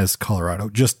than as Colorado,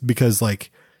 just because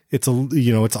like it's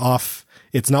it's off.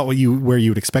 It's not where you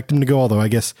would expect him to go. Although I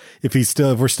guess if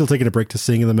we're still taking a break to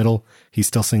sing in the middle, he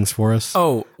still sings for us.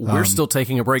 Oh, we're still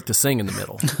taking a break to sing in the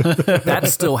middle.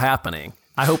 That's still happening.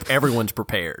 I hope everyone's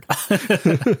prepared. But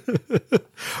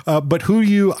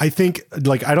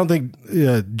I don't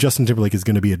think Justin Timberlake is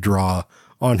going to be a draw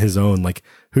on his own. Like,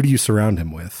 who do you surround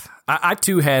him with? I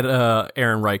too had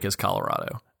Aaron Reich as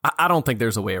Colorado. I don't think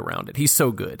there's a way around it. He's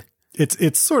so good.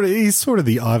 He's sort of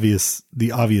the obvious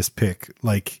pick.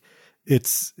 Like,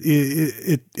 it's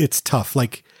tough.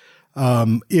 Like,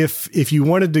 if you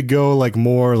wanted to go like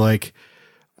more like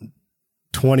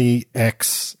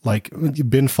 20X, like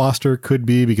Ben Foster could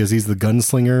be, because he's the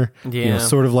gunslinger,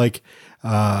 sort of like,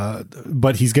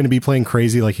 but he's going to be playing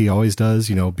crazy like he always does,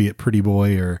 be it Pretty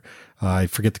Boy or I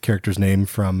forget the character's name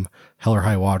from Hell or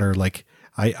High Water. Like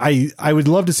I would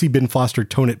love to see Ben Foster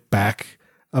tone it back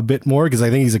a bit more, because I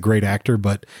think he's a great actor,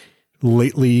 but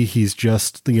lately he's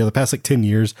just, the past like 10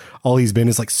 years, all he's been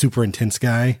is like super intense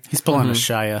guy. He's pulling a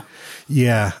Shia.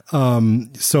 Yeah.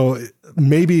 So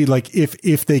maybe like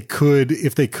if they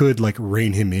could like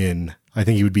rein him in, I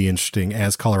think he would be interesting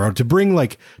as Colorado to bring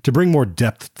more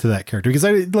depth to that character, because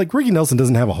Ricky Nelson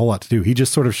doesn't have a whole lot to do. He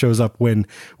just sort of shows up when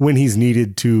he's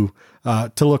needed to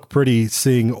look pretty,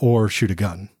 sing, or shoot a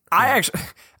gun.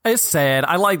 It's sad.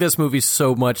 I like this movie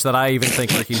so much that I even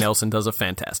think Ricky Nelson does a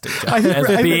fantastic job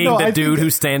as being the dude who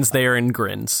stands there and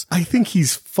grins. I think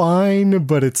he's fine,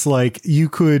 but it's like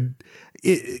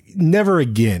never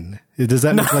again. Does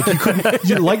that mean like you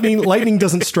couldn't? Lightning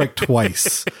doesn't strike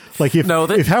twice. Like if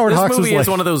Howard Hawks movie was is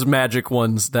one of those magic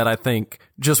ones that I think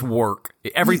just work.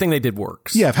 Everything they did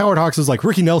works. Yeah, if Howard Hawks was like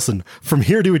Ricky Nelson from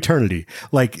here to eternity,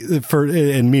 like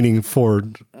meaning for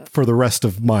the rest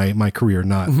of my career,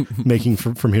 not making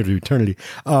from here to eternity.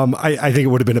 I think it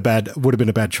would have been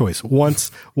a bad choice.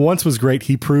 Once was great.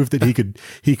 He proved that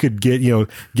he could get,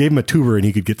 gave him a tuber and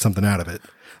he could get something out of it.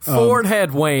 Ford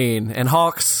had Wayne and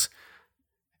Hawks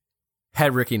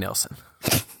had Ricky Nelson.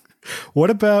 What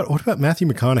about Matthew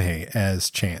McConaughey as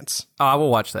Chance? I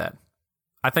will watch that.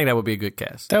 I think that would be a good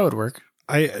cast. That would work.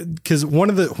 Because one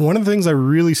of the things I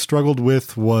really struggled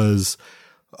with was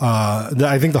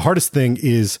I think the hardest thing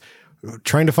is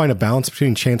trying to find a balance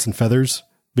between Chance and Feathers,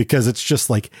 because it's just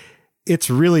like it's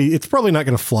probably not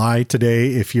going to fly today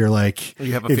if you're like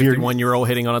you have a 51-year-old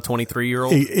hitting on a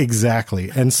 23-year-old.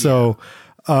 Exactly, and so. Yeah.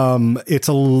 It's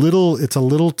a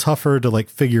little tougher to like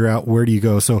figure out where do you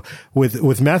go. So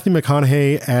with Matthew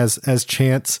McConaughey as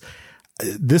Chance,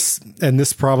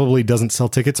 this probably doesn't sell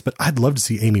tickets, but I'd love to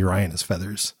see Amy Ryan as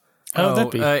Feathers.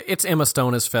 It's Emma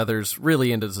Stone as Feathers.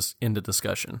 Really into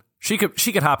discussion. She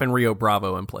could hop in Rio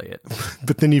Bravo and play it.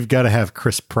 But then you've got to have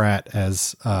Chris Pratt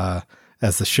as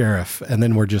the sheriff, and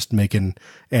then we're just making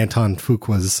Anton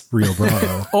Fuqua's Rio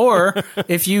Bravo. Or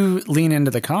if you lean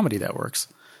into the comedy, that works.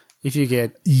 If you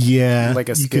get like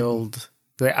a skilled,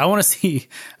 I want to see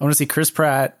Chris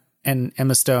Pratt and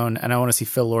Emma Stone, and I want to see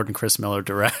Phil Lord and Chris Miller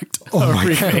direct a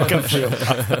remake of Rio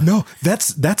Bravo. No,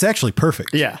 that's actually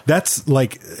perfect. Yeah, that's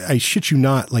like, I shit you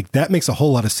not, like that makes a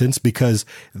whole lot of sense, because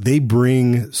they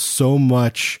bring so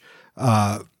much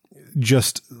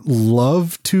just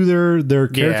love to their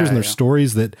characters and their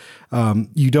stories that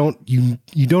you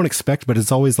don't expect, but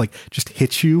it's always like just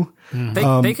hits you.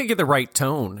 They could get the right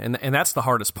tone, and that's the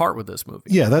hardest part with this movie.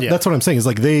 Yeah, that's what I'm saying. Is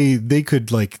like they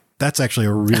could, like, that's actually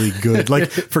a really good, like,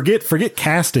 forget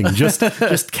casting,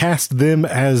 just cast them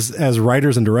as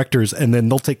writers and directors, and then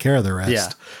they'll take care of the rest. Yeah.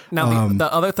 Now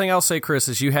the other thing I'll say, Chris,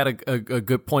 is you had a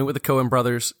good point with the Coen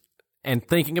brothers. And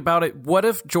thinking about it, what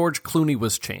if George Clooney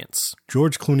was Chance?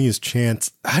 George Clooney is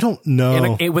Chance. I don't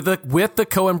know. With the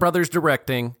Coen brothers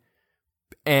directing,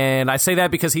 and I say that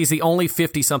because he's the only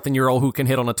 50-something-year-old who can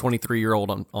hit on a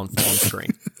 23-year-old on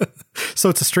screen. So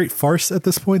it's a straight farce at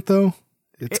this point, though?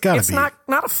 It's got to be. It's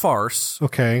not a farce.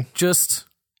 Okay. Just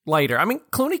lighter. I mean,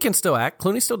 Clooney can still act.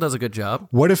 Clooney still does a good job.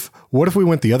 What if we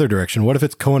went the other direction? What if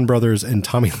it's Coen brothers and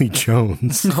Tommy Lee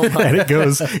Jones, and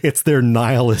it's their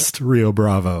nihilist Rio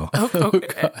Bravo?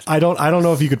 Okay. I don't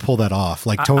know if you could pull that off.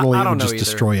 Like, totally, it would just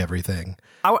destroy everything.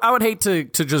 I would hate to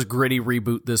just gritty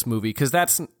reboot this movie, because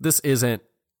this isn't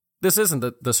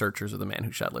the Searchers of the Man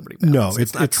Who Shot Liberty Balance. No,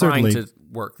 it's not trying to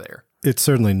work there. It's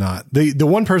certainly not. The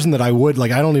one person that I would,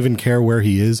 like, I don't even care where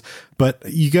he is, but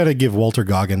you got to give Walter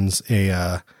Goggins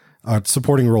a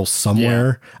supporting role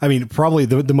somewhere. Yeah. I mean, probably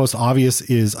the most obvious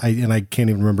is, and I can't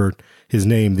even remember his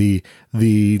name, the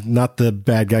not the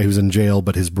bad guy who's in jail,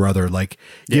 but his brother, like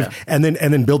and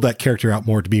then build that character out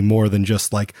more to be more than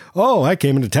just like, oh, I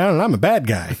came into town and I'm a bad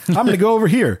guy. I'm going to go over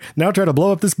here now, try to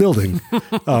blow up this building.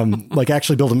 Like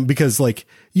actually build him, because like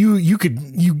you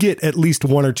get at least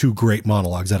one or two great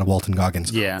monologues out of Walton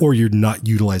Goggins, or you're not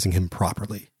utilizing him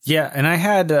properly. Yeah. And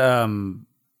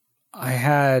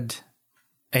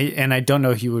I don't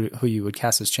know who you would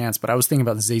cast as Chance, but I was thinking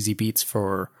about the Zazie Beetz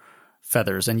for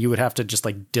Feathers, and you would have to just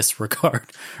like disregard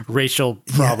racial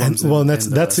problems. And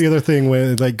that's the other thing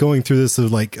when like going through this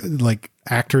of like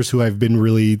actors who I've been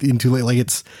really into, like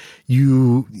it's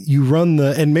you run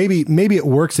and maybe it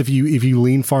works if you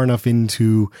lean far enough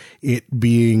into it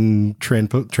being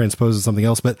transposed to something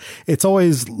else, but it's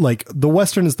always like the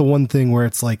Western is the one thing where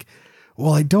it's like,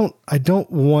 well, I don't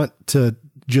want to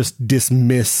just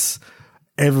dismiss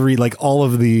all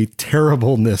of the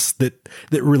terribleness that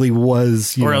really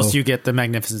was, else you get The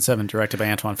Magnificent Seven directed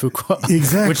by Antoine Fuqua,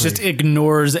 exactly, which just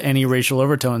ignores any racial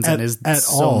overtones and is at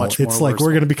so all. much more. It's like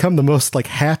we're going to become the most like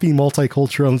happy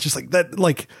multicultural, and it's just like that.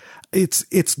 Like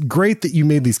it's great that you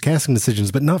made these casting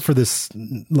decisions, but not for this.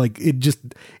 Like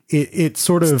it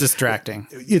sort of distracting.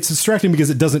 It's distracting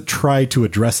because it doesn't try to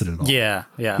address it at all. Yeah.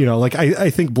 Like I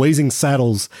think Blazing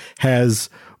Saddles has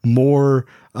more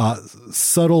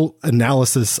subtle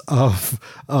analysis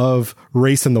of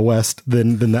race in the West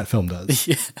than that film does.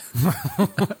 Yeah.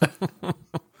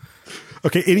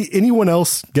 Okay. Anyone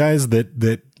else, guys,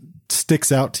 that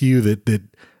sticks out to you that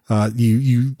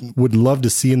you would love to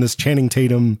see in this? Channing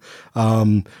Tatum.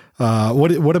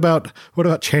 What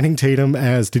about Channing Tatum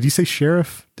as? Did you say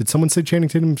sheriff? Did someone say Channing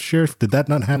Tatum sheriff? Did that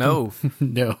not happen?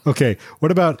 No. Okay.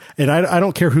 What about? And I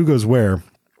don't care who goes where.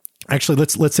 Actually,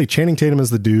 let's say Channing Tatum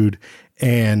as the dude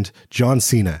and John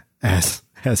Cena as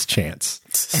Chance.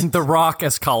 And The Rock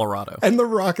as Colorado.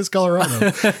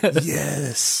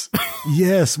 Yes.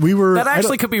 We were. That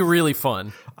actually could be really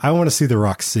fun. I want to see The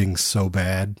Rock sing so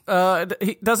bad.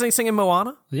 Doesn't he sing in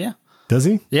Moana? Yeah. Does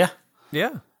he? Yeah.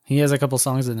 Yeah. He has a couple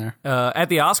songs in there. At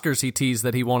the Oscars, he teased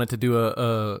that he wanted to do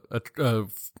a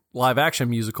live action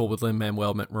musical with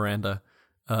Lin-Manuel Miranda,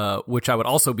 which I would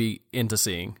also be into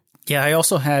seeing. Yeah, I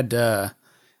also had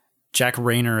Jack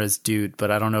Rayner as dude,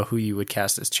 but I don't know who you would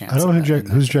cast as Chance. I don't know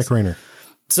who's Jack Rayner.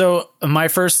 So my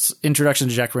first introduction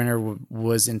to Jack Rayner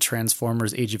was in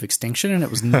Transformers: Age of Extinction, and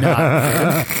it was not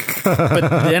good. But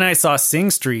then I saw Sing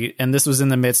Street, and this was in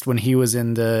the midst when he was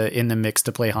in the mix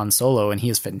to play Han Solo, and he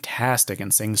is fantastic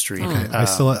in Sing Street. Okay. I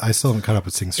still haven't caught up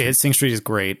with Sing Street. Sing Street is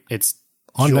great. It's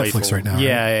on joyful. Netflix right now.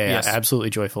 Yeah, right? Yes.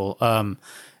 Absolutely joyful.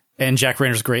 And Jack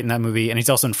Rayner's great in that movie, and he's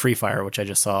also in Free Fire, which I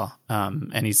just saw.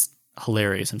 And he's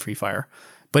hilarious in Free Fire.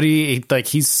 But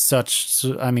he's such.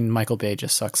 I mean, Michael Bay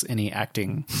just sucks any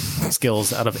acting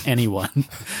skills out of anyone.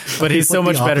 But he's so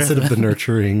much better. Opposite of the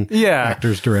nurturing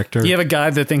actors director. You have a guy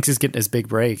that thinks he's getting his big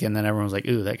break, and then everyone's like,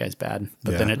 "Ooh, that guy's bad."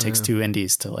 But then it takes two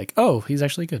indies to like, "Oh, he's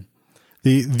actually good."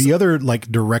 The other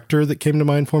like director that came to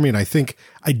mind for me, and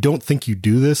I don't think you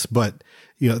do this, but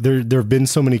there have been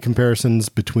so many comparisons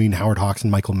between Howard Hawks and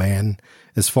Michael Mann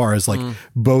as far as like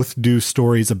both do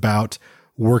stories about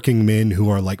working men who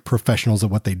are like professionals at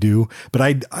what they do. But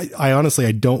I honestly,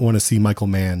 I don't want to see Michael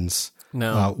Mann's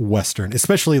Western,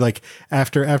 especially like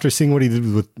after seeing what he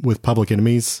did with Public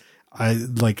Enemies. I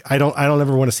don't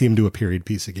ever want to see him do a period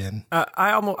piece again.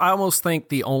 I almost think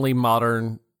the only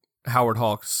modern Howard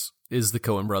Hawks is the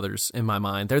Coen brothers in my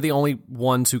mind. They're the only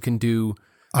ones who can do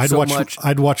much.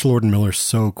 I'd watch Lord and Miller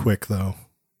so quick though.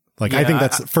 Like I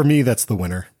think for me, that's the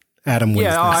winner. Adam wins.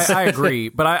 Yeah, I agree.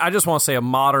 But I just want to say a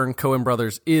modern Coen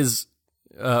brothers is,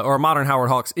 or a modern Howard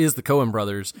Hawks is the Coen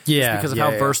brothers. Yeah. Because of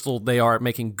how versatile they are at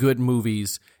making good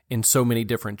movies in so many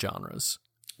different genres.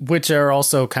 Which are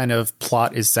also kind of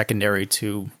plot is secondary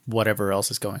to whatever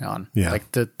else is going on. Yeah. Like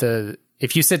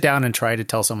if you sit down and try to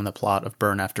tell someone the plot of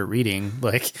Burn After Reading,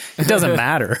 like it doesn't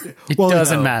matter. It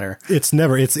doesn't matter. It's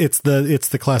never. It's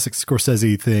the classic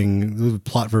Scorsese thing,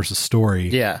 plot versus story.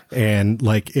 Yeah, and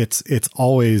like it's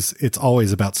always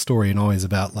about story and always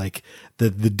about like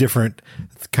the different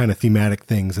kind of thematic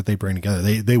things that they bring together.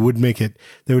 They would make it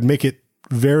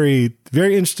very,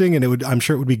 very interesting, and I'm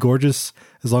sure it would be gorgeous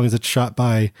as long as it's shot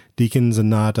by Deakins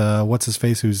and not what's his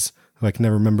face who I can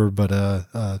never remember, but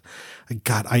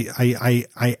God,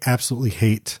 I absolutely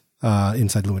hate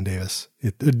Inside Llewyn Davis.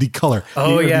 The color.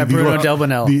 Oh Bruno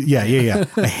Delbonnel. Yeah.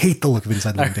 I hate the look of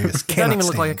Inside Llewyn Davis. It doesn't even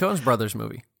look like a Coen Brothers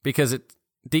movie because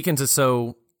Deakins is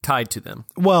so tied to them.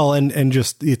 Well, and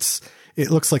just it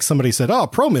looks like somebody said, "Oh,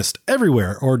 ProMist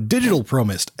everywhere" or "digital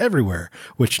ProMist everywhere,"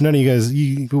 which none of you guys,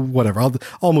 whatever.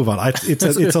 I'll move on.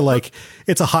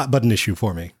 It's a hot button issue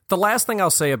for me. The last thing I'll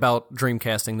say about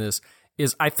dreamcasting this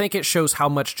is I think it shows how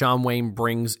much John Wayne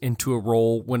brings into a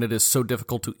role when it is so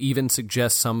difficult to even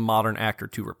suggest some modern actor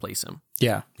to replace him.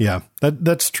 Yeah. Yeah,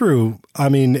 that's true. I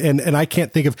mean, and I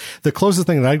can't think of the closest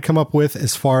thing that I'd come up with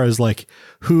as far as like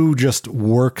who just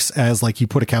works as like you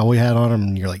put a cowboy hat on him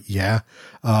and you're like, yeah,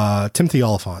 Timothy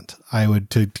Oliphant. I would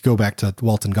to go back to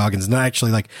Walton Goggins, and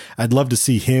actually like I'd love to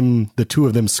see the two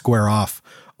of them square off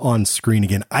on screen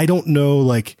again. I don't know,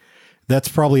 like that's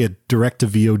probably a direct to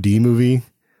VOD movie.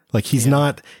 Like he's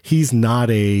not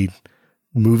a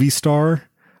movie star,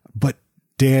 but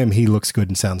damn, he looks good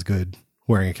and sounds good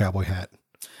wearing a cowboy hat.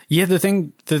 Yeah, the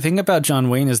thing about John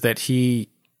Wayne is that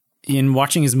in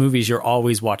watching his movies, you're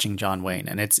always watching John Wayne,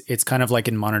 and it's kind of like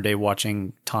in modern day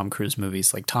watching Tom Cruise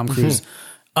movies. Like Tom Cruise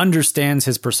understands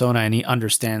his persona, and he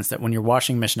understands that when you're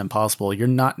watching Mission Impossible,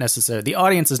 the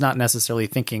audience is not necessarily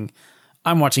thinking,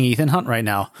 I'm watching Ethan Hunt right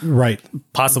now. Right.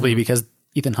 Possibly because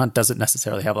Ethan Hunt doesn't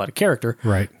necessarily have a lot of character.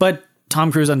 Right. But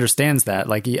Tom Cruise understands that.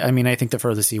 Like, I mean, I think the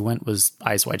furthest he went was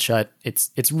Eyes Wide Shut.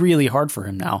 It's really hard for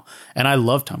him now. And I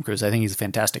love Tom Cruise. I think he's a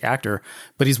fantastic actor,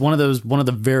 but he's one of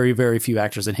the very, very few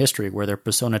actors in history where their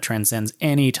persona transcends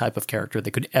any type of character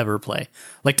they could ever play.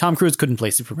 Like Tom Cruise couldn't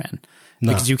play Superman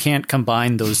because you can't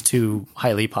combine those two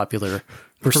highly popular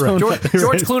personas.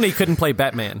 George Clooney couldn't play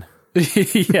Batman.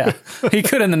 Yeah, he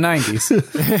could in the 90s.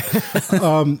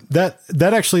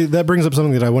 That brings up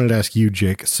something that I wanted to ask you,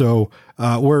 Jake. So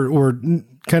we're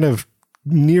kind of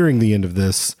nearing the end of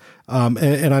this,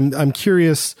 and I'm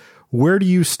curious, where do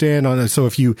you stand on it? So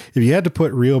if you had to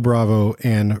put Rio Bravo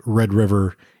and Red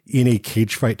River in a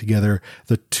cage fight together,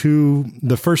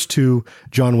 the first two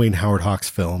John Wayne Howard Hawks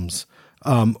films,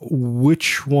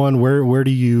 which one? Where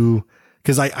do you?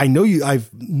 Because I know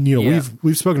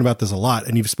we've spoken about this a lot,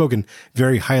 and you've spoken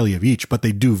very highly of each, but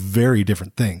they do very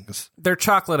different things. They're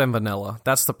chocolate and vanilla.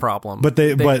 That's the problem. But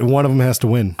but one of them has to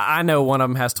win. I know one of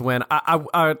them has to win.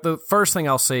 The first thing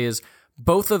I'll say is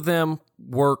both of them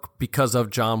work because of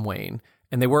John Wayne,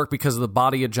 and they work because of the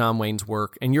body of John Wayne's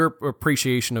work, and your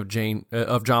appreciation of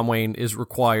John Wayne is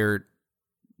required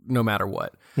no matter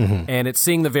what. Mm-hmm. And it's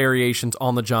seeing the variations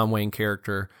on the John Wayne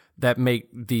character that make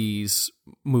these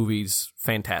movies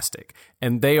fantastic.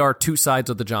 And they are two sides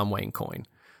of the John Wayne coin.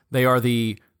 They are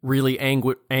the really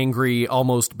angry,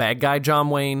 almost bad guy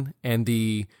John Wayne, and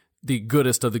the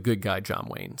goodest of the good guy John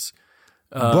Waynes.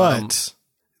 But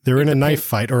they're in a knife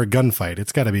fight or a gunfight.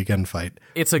 It's got to be a gunfight.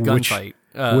 It's a gunfight.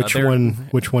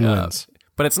 Which one wins?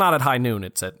 But it's not at high noon.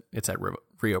 It's at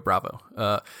Rio Bravo.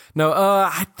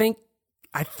 I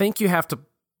think you have to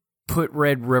put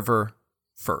Red River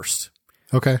first.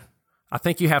 Okay. I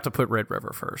think you have to put Red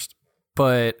River first,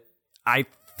 but I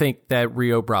think that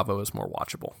Rio Bravo is more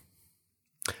watchable.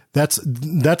 That's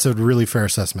a really fair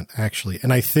assessment, actually.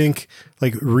 And I think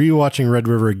like rewatching Red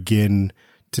River again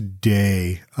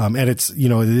today, and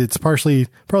it's probably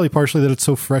partially that it's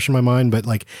so fresh in my mind, but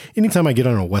like anytime I get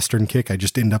on a Western kick, I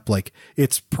just end up like,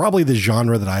 it's probably the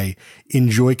genre that I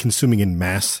enjoy consuming in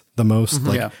mass the most. Mm-hmm.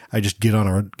 Like I just get on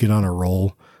a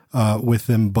roll with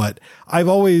them, but I've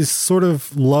always sort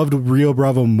of loved Rio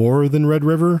Bravo more than Red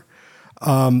River.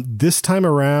 This time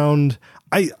around,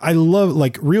 I love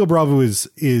like Rio Bravo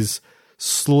is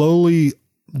slowly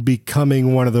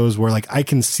becoming one of those where like I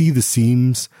can see the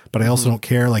seams, but I also don't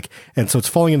care. Like, and so it's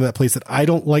falling into that place that I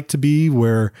don't like to be,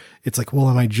 where it's like, well,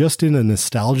 am I just in a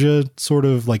nostalgia sort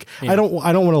of like, I don't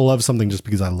want to love something just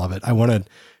because I love it. I want to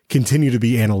continue to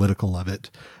be analytical of it.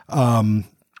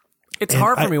 It's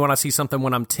hard for me when I see something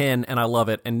when I'm 10 and I love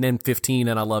it, and then 15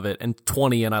 and I love it, and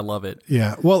 20 and I love it.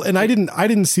 Yeah. Well, and I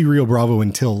didn't see Rio Bravo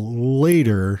until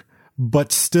later,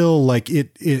 but still like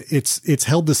it's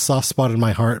held this soft spot in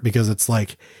my heart because it's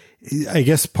like, I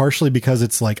guess partially because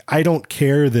it's like, I don't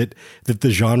care that the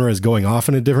genre is going off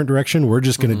in a different direction. We're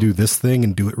just going to do this thing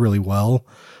and do it really well.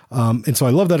 And so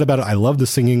I love that about it. I love the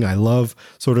singing. I love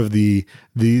sort of the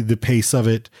pace of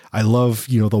it. I love,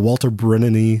 the Walter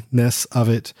Brennan-ness of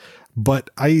it. But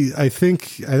I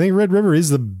think Red River is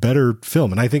the better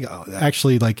film. And I think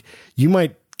actually like you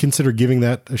might consider giving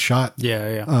that a shot.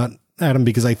 Yeah. Adam,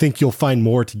 because I think you'll find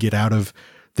more to get out of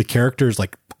the characters,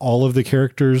 like all of the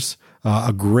characters.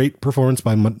 A great performance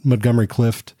by Montgomery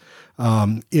Clift.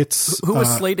 Who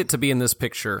was slated to be in this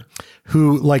picture?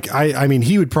 Who, like, I mean,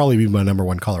 he would probably be my number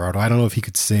one Colorado. I don't know if he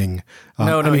could sing.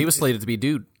 He was slated to be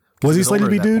Dude. Was he slated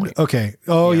to be Dude? Point. Okay.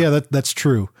 Oh yeah, that's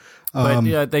true.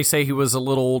 But they say he was a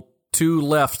little too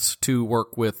left to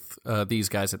work with these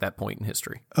guys at that point in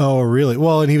history. Oh, really?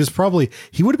 Well, and he would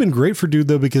have been great for Dude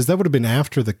though, because that would have been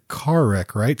after the car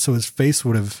wreck, right? So his face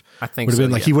would have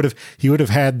been like, he would have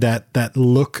had that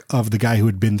look of the guy who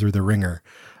had been through the ringer.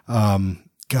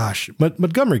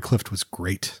 Montgomery Clift was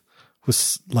great.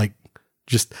 Was like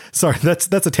Just sorry, that's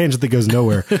a tangent that goes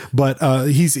nowhere. But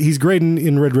he's great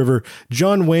in Red River.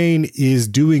 John Wayne is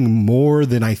doing more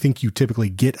than I think you typically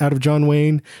get out of John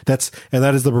Wayne. That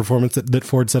is the performance that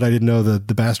Ford said I didn't know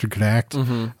the bastard could act,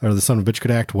 or the son of a bitch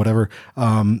could act, whatever.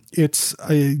 It's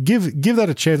give that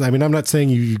a chance. I mean, I'm not saying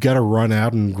you got to run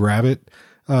out and grab it,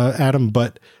 Adam,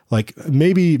 but like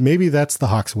maybe that's the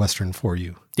Hawks Western for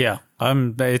you. Yeah,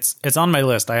 it's on my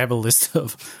list. I have a list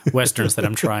of Westerns that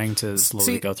I'm trying to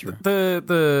slowly go through.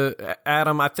 The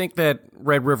Adam, I think that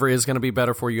Red River is going to be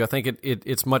better for you. I think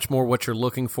it's much more what you're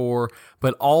looking for.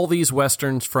 But all these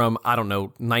Westerns from, I don't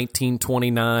know,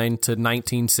 1929 to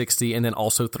 1960, and then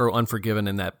also throw Unforgiven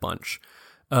in that bunch.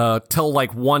 Tell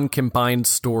like one combined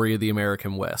story of the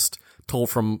American West, told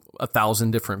from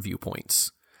 1,000 different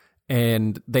viewpoints.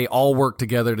 And they all work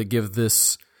together to give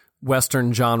this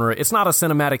Western genre. It's not a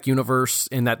cinematic universe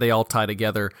in that they all tie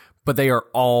together, but they are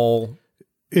all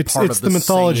it's the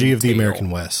mythology of the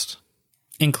American West,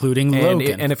 including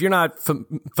Logan. And if you're not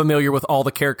familiar with all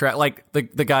the character, like the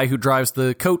guy who drives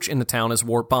the coach in the town is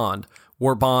Wart Bond.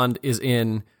 Wart Bond is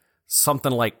in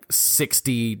something like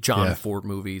 60 John Ford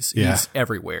movies. Yeah. He's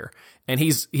everywhere. And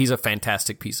he's a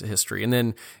fantastic piece of history. And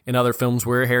then in other films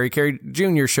where Harry Carey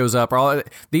Jr. shows up,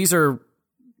 these are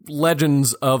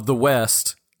legends of the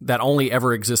West that only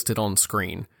ever existed on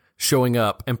screen, showing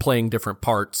up and playing different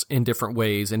parts in different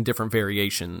ways and different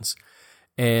variations.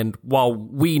 And while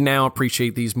we now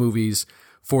appreciate these movies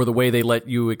for the way they let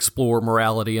you explore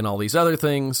morality and all these other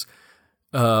things,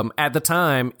 at the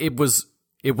time, it was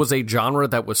a genre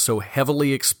that was so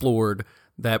heavily explored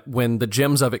that when the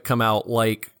gems of it come out,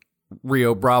 like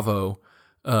Rio Bravo,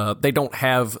 they don't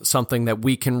have something that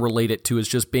we can relate it to as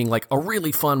just being like a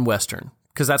really fun Western.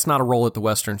 Because that's not a role that the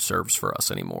Western serves for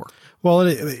us anymore. Well,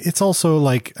 it's also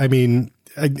like, I mean,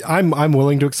 I'm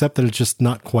willing to accept that it's just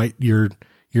not quite your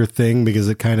thing, because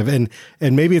it kind of, and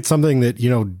maybe it's something that, you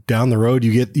know, down the road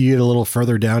you get a little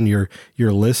further down your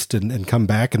list and come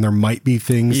back, and there might be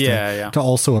things to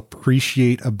also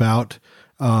appreciate about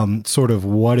sort of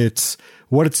what it's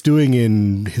doing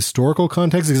in historical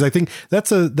context. Because I think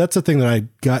that's a thing that I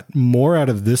got more out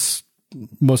of this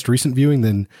most recent viewing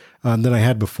than I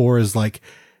had before, is like,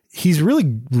 he's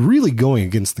really going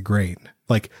against the grain,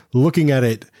 like looking at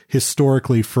it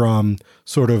historically from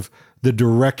sort of the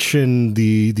direction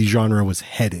the genre was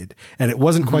headed. And it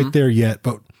wasn't quite there yet,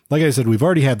 but like I said, we've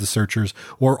already had The Searchers.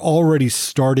 We're already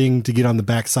starting to get on the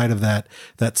backside of that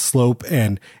slope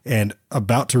and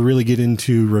about to really get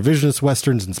into revisionist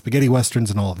Westerns and spaghetti Westerns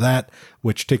and all of that,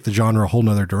 which take the genre a whole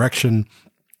nother direction.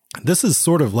 This is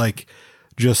sort of like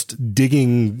just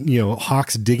digging, you know,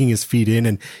 Hawks digging his feet in.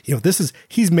 And, you know,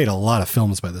 he's made a lot of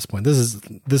films by this point. This is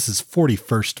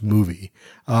 41st movie.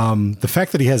 The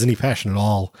fact that he has any passion at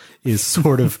all is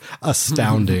sort of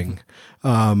astounding.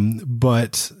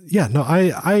 But yeah, no,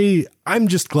 I'm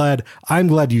just glad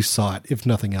you saw it, if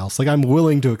nothing else. Like, I'm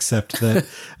willing to accept that,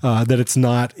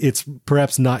 that it's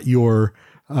perhaps not your,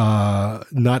 you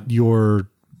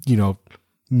know,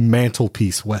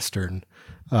 mantelpiece Western.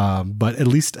 But at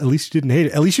least you didn't hate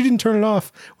it. At least you didn't turn it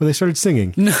off when they started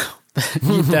singing. No,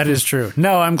 that is true.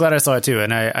 No, I'm glad I saw it too.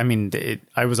 And I mean,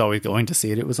 I was always going to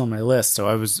see it. It was on my list. So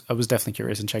I was definitely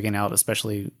curious in checking it out,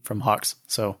 especially from Hawks.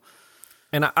 So,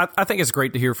 and I think it's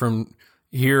great to hear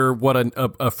what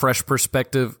a fresh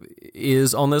perspective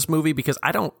is on this movie, because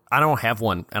I don't have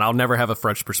one, and I'll never have a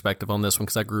fresh perspective on this one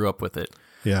because I grew up with it.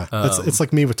 Yeah. It's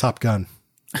like me with Top Gun.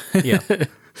 Yeah.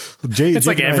 It's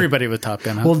like everybody with Top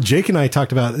Gun. Huh? Well, Jake and I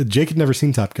talked about it. Jake had never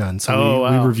seen Top Gun,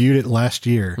 so we reviewed it last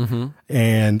year,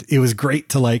 and it was great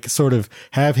to like sort of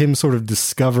have him sort of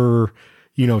discover,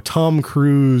 you know, Tom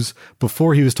Cruise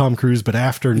before he was Tom Cruise, but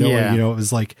after knowing, you know, it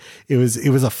was like it was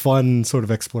a fun sort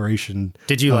of exploration.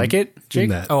 Did you like it,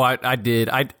 Jake? Oh, I did.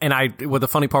 Well, the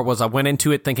funny part was I went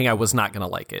into it thinking I was not going to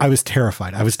like it. I was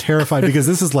terrified because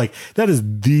this is like, that is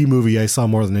the movie I saw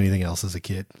more than anything else as a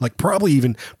kid. Like probably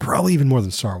even more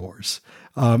than Star Wars.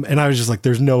 And I was just like,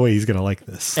 there's no way he's going to like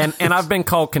this. And I've been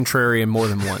called contrarian more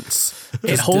than once.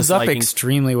 It holds up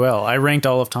extremely well. I ranked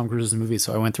all of Tom Cruise's movies,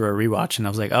 so I went through a rewatch and I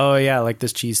was like, oh yeah, I like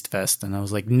this cheese fest. And I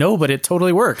was like, no, but it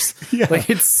totally works. Yeah. Like,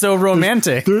 it's so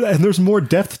romantic. There's more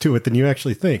depth to it than you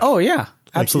actually think. Oh yeah,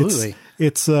 absolutely. Like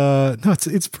it's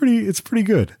pretty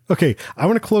good. Okay. I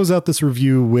want to close out this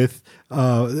review with,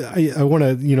 I want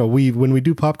to, you know, when we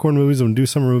do popcorn movies, when we do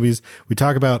summer movies, we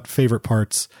talk about favorite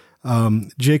parts.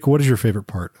 Jake, what is your favorite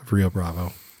part of Rio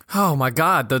Bravo? Oh my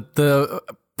God. The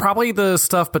probably the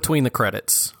stuff between the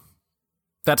credits.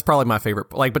 That's probably my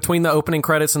favorite. Like between the opening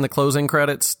credits and the closing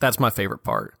credits, that's my favorite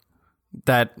part.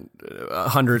 that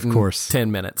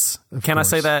 110 minutes. Can I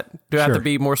say that? Do I have to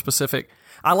be more specific?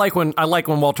 I like when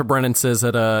Walter Brennan says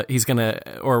that he's gonna,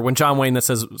 or when John Wayne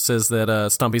says that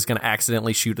Stumpy's gonna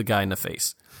accidentally shoot a guy in the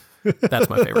face. That's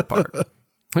my favorite part.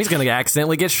 He's gonna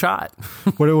accidentally get shot.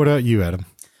 What about you, Adam?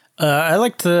 I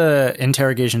liked the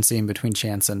interrogation scene between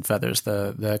Chance and Feathers,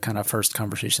 the kind of first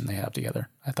conversation they have together.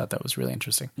 I thought that was really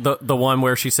interesting. The one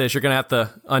where she says, "You're going to have to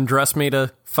undress me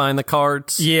to find the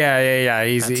cards." Yeah.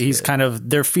 He's kind of,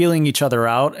 they're feeling each other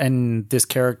out, and the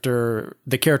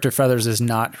character Feathers is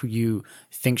not who you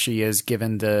think she is,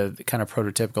 given the kind of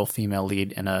prototypical female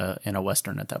lead in a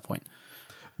Western at that point.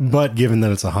 But given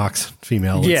that it's a Hawks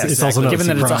female, it's also not given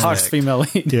that it's a Hawks female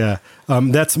lead. Yeah.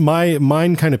 That's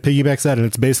mine kind of piggybacks that, and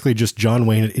it's basically just John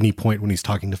Wayne at any point when he's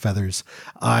talking to Feathers.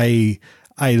 I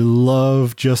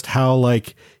love just how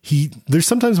like there's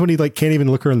sometimes when he like can't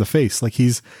even look her in the face. Like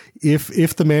if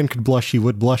the man could blush, he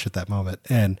would blush at that moment.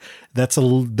 And that's a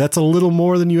little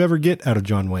more than you ever get out of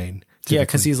John Wayne. Typically. Yeah.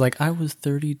 'Cause he's like, I was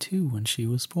 32 when she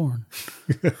was born.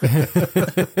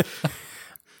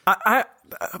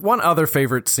 One other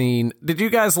favorite scene. Did you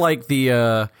guys like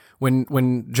the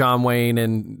when John Wayne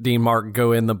and Dean Martin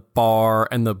go in the bar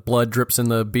and the blood drips in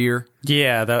the beer?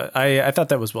 Yeah, I thought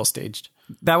that was well staged.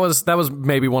 That was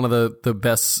maybe one of the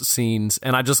best scenes,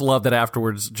 and I just love that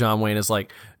afterwards John Wayne is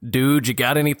like, "Dude, you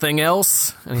got anything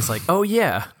else?" And he's like, "Oh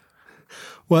yeah,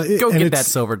 well, go get that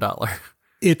silver dollar."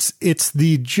 It's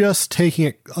the just taking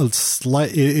it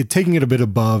taking it a bit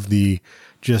above the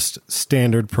just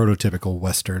standard prototypical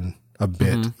Western. A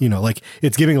bit, like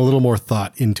it's giving a little more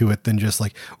thought into it than just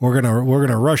like we're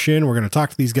gonna rush in, we're gonna talk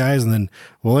to these guys, and then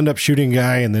we'll end up shooting a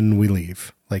guy, and then we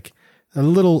leave. Like a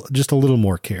little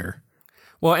more care.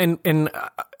 Well, and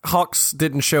Hawks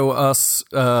didn't show us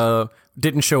the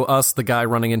guy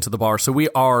running into the bar, so we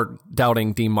are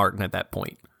doubting Dean Martin at that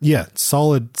point. Yeah,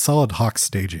 solid Hawks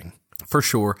staging for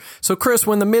sure. So, Chris,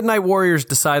 when the Midnight Warriors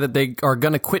decide that they are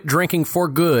gonna quit drinking for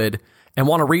good and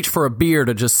want to reach for a beer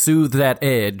to just soothe that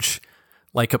edge,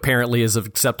 like apparently is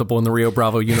acceptable in the Rio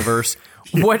Bravo universe,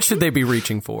 what should they be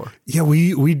reaching for? Yeah,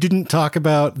 we didn't talk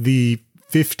about the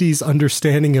 50s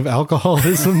understanding of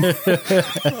alcoholism,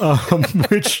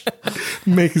 which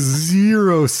makes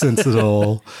zero sense at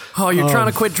all. Oh, you're trying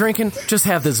to quit drinking? Just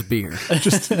have this beer.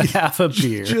 Just have a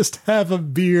beer. Just have a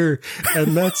beer,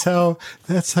 and that's how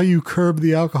you curb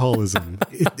the alcoholism.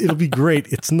 It'll be great.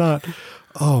 It's not.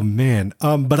 Oh man.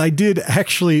 But I did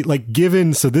actually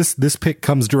so this pick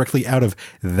comes directly out of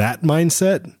that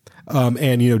mindset.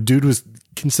 And dude was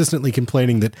consistently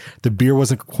complaining that the beer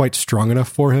wasn't quite strong enough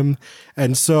for him.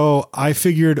 And so I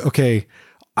figured, okay,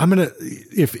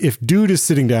 if dude is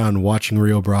sitting down watching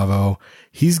Rio Bravo,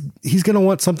 he's going to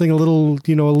want something a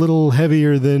little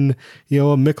heavier than, a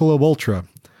Michelob Ultra.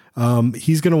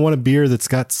 He's going to want a beer that's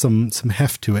got some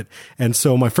heft to it. And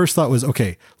so my first thought was,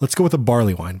 okay, let's go with a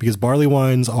barley wine, because barley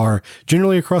wines are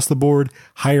generally across the board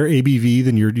higher ABV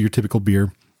than your typical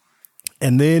beer.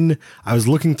 And then I was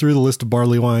looking through the list of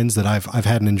barley wines that I've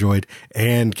had and enjoyed,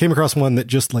 and came across one that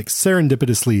just like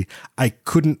serendipitously I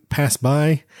couldn't pass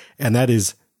by. And that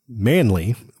is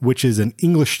Manly, which is an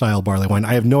English style barley wine.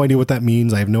 I have no idea what that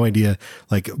means. I have no idea.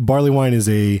 Like barley wine is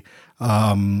a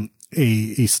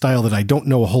style that I don't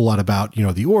know a whole lot about,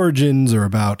 the origins or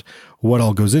about what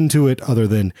all goes into it, other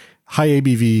than high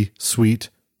ABV, sweet,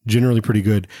 generally pretty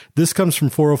good. This comes from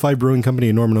 405 Brewing Company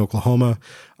in Norman, Oklahoma.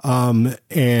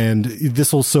 And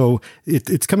this also,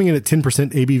 it's coming in at 10%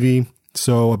 ABV.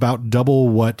 So about double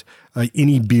what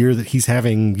any beer that he's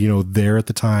having, there at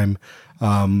the time,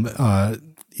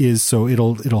 is. So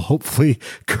it'll hopefully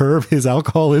curb his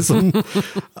alcoholism.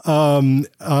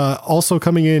 Also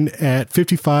coming in at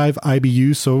 55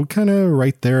 IBU. So kind of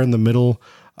right there in the middle.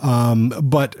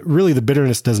 But really the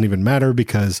bitterness doesn't even matter,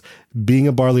 because being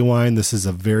a barley wine, this is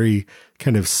a very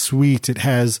kind of sweet. It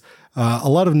has a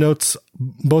lot of notes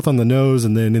both on the nose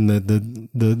and then in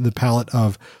the palate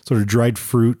of sort of dried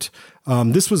fruit.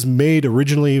 This was made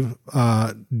originally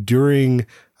during,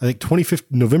 I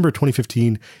think, November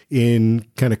 2015 in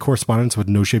kind of correspondence with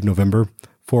No Shave November.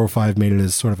 405 made it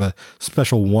as sort of a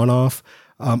special one-off.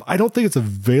 I don't think it's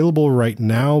available right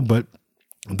now, but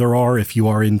there are, if you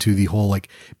are into the whole like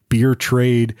beer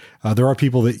trade, there are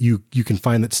people that you can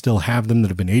find that still have them, that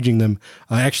have been aging them.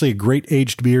 Actually a great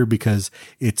aged beer, because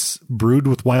it's brewed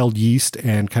with wild yeast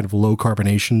and kind of low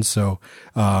carbonation. So,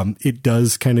 it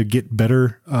does kind of get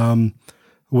better,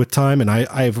 with time. And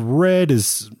I've read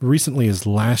as recently as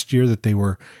last year that they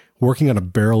were working on a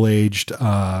barrel-aged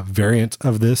variant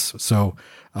of this. So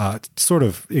it's sort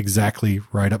of exactly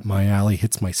right up my alley,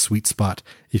 hits my sweet spot,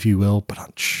 if you will. But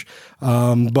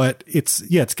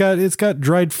it's got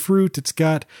dried fruit. It's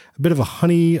got a bit of a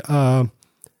honey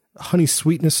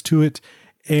sweetness to it,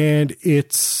 and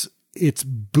it's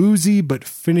boozy but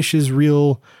finishes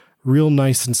real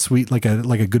nice and sweet, like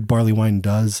a good barley wine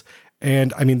does.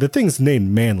 And I mean, the thing's named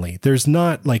Manly. There's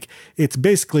not it's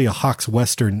basically a Hawks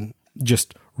Western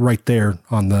just right there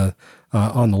on the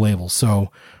label.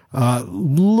 So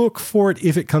look for it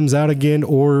if it comes out again,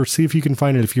 or see if you can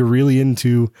find it. If you're really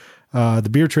into the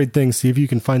beer trade thing, see if you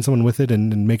can find someone with it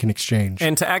and make an exchange.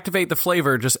 And to activate the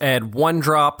flavor, just add 1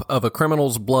 drop of a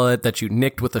criminal's blood that you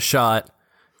nicked with a shot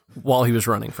while he was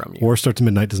running from you. War Starts at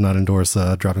Midnight does not endorse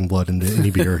dropping blood into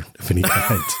any beer of any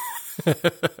kind.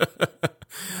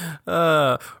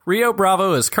 Rio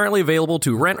Bravo is currently available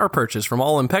to rent or purchase from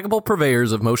all impeccable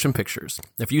purveyors of motion pictures.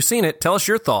 If you've seen it, tell us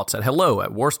your thoughts at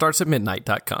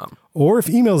hello@warstartsatmidnight.com. Or if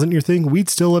email isn't your thing, we'd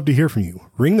still love to hear from you.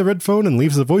 Ring the red phone and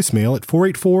leave us a voicemail at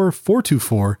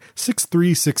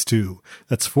 484-424-6362.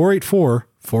 That's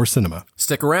 484-4-CINEMA.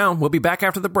 Stick around. We'll be back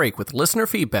after the break with listener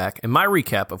feedback and my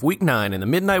recap of Week 9 in the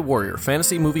Midnight Warrior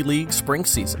Fantasy Movie League spring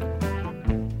season.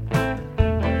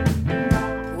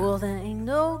 Well, there ain't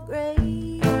no grave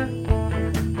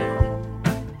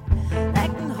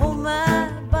that can hold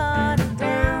my body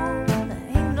down. There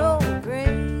ain't no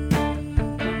grave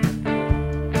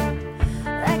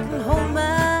that can hold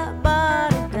my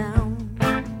body down.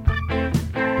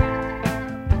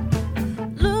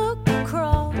 Look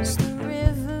across the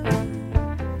river.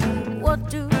 What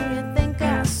do you think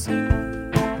I see?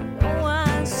 Oh,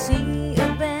 I see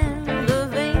a band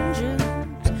of angels,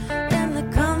 and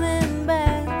they're coming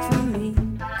back for me.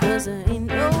 'Cause there ain't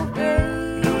no grave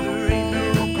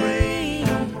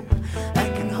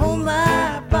that can hold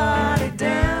my body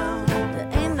down. There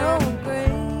ain't no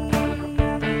grave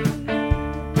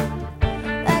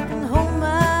that can hold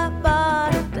my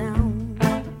body down.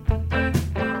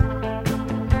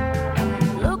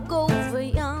 Look over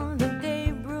yonder,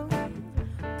 Gabriel.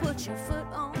 Put your foot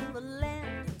on the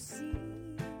land and see.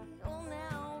 Oh,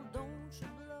 now don't you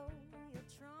blow your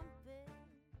trumpet.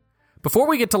 Before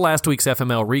we get to last week's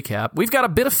FML recap, we've got a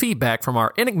bit of feedback from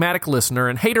our enigmatic listener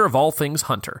and hater of all things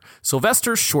Hunter,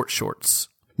 Sylvester Short Shorts.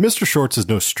 Mr. Shorts is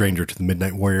no stranger to the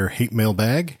Midnight Warrior hate mail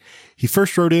bag. He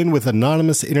first wrote in with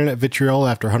anonymous internet vitriol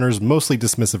after Hunter's mostly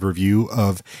dismissive review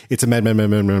of It's a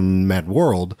Mad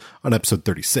World on episode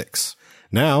 36.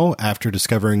 Now, after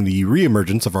discovering the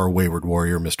reemergence of our wayward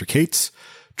warrior, Mr. Cates,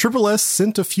 Triple S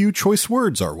sent a few choice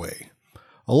words our way,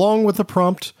 along with a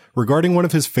prompt regarding one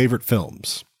of his favorite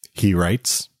films. He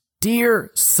writes,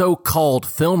 Dear so-called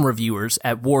film reviewers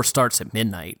at War Starts at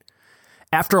Midnight,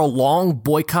 after a long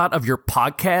boycott of your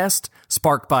podcast,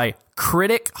 sparked by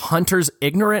critic Hunter's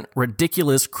ignorant,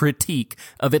 ridiculous critique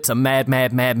of It's a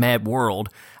Mad World,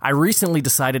 I recently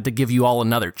decided to give you all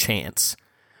another chance.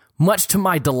 Much to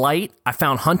my delight, I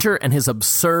found Hunter and his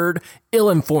absurd,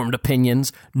 ill-informed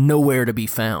opinions nowhere to be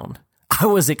found. I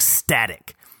was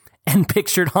ecstatic and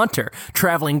pictured Hunter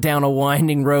traveling down a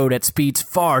winding road at speeds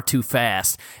far too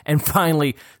fast and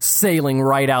finally sailing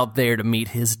right out there to meet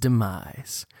his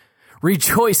demise.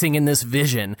 Rejoicing in this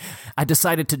vision, I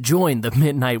decided to join the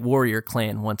Midnight Warrior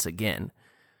clan once again.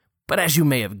 But as you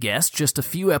may have guessed, just a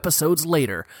few episodes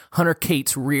later, Hunter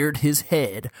Cates reared his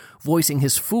head, voicing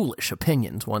his foolish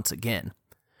opinions once again.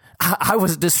 I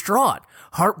was distraught,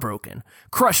 heartbroken,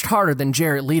 crushed harder than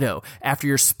Jared Leto after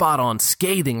your spot-on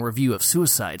scathing review of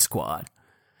Suicide Squad.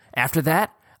 After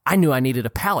that, I knew I needed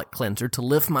a palate cleanser to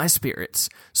lift my spirits,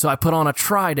 so I put on a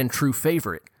tried and true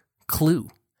favorite, Clue.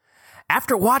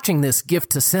 After watching this gift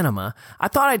to cinema, I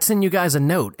thought I'd send you guys a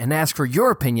note and ask for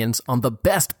your opinions on the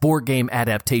best board game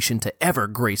adaptation to ever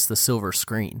grace the silver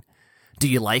screen. Do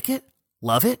you like it?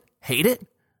 Love it? Hate it?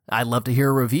 I'd love to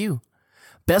hear a review.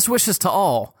 Best wishes to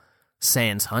all,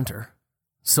 sans Hunter.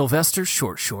 Sylvester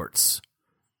Short Shorts.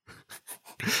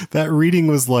 That reading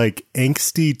was like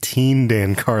angsty teen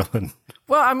Dan Carlin.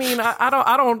 Well, I mean, I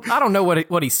don't know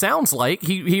what he sounds like.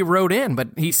 He wrote in, but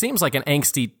he seems like an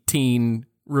angsty teen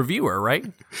reviewer,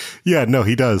 right? Yeah, no,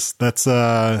 he does. That's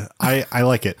I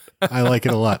like it. I like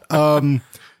it a lot. I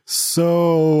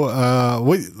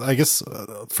guess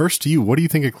first to you, what do you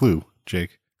think of Clue,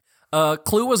 Jake?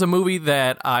 Clue was a movie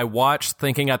that I watched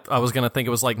thinking I was going to think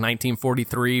it was like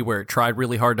 1943, where it tried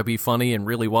really hard to be funny and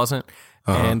really wasn't.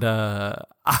 And I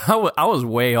was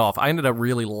way off. I ended up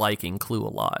really liking Clue a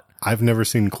lot. I've never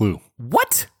seen Clue.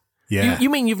 What? Yeah. You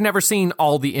mean you've never seen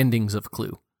all the endings of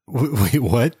Clue? Wait,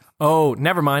 what? Oh,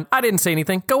 never mind. I didn't say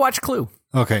anything. Go watch Clue.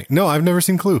 Okay. No, I've never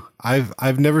seen Clue.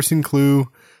 I've never seen Clue.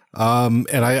 And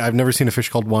I've never seen a fish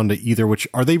called Wanda either, which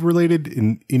are they related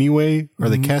in any way? Are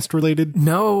they cast related?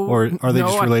 No. Or are they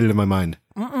just related in my mind?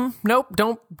 Nope.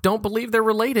 Don't believe they're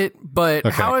related. But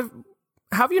Okay. how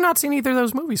have you not seen either of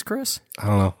those movies, Chris? I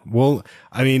don't know. Well,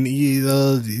 I mean,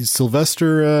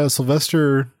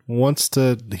 Sylvester wants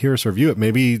to hear us review it.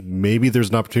 Maybe there's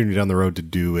an opportunity down the road to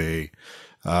do a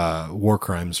War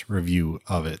Crimes review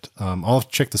of it. I'll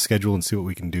check the schedule and see what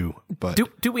we can do. But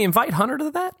Do we invite Hunter to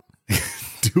that?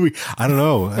 do we? I don't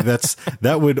know.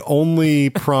 That would only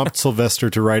prompt Sylvester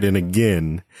to write in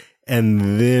again,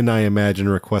 and then I imagine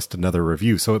request another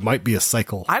review. So it might be a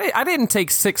cycle. I didn't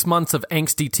take 6 months of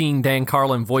angsty teen Dan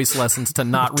Carlin voice lessons to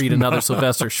not read another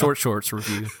Sylvester Shorts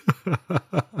review.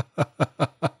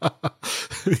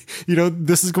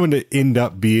 This is going to end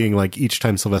up being like each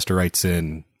time Sylvester writes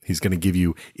in, he's going to give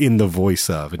you in the voice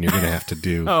of, and you're going to have to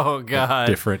do Oh, God.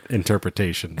 different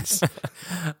interpretations.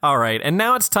 All right, and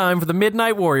now it's time for the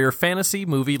Midnight Warrior Fantasy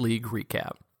Movie League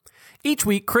recap. Each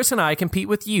week, Chris and I compete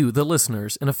with you, the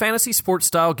listeners, in a fantasy sports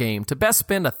style game to best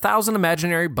spend 1,000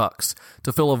 imaginary bucks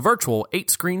to fill a virtual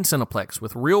 8-screen Cineplex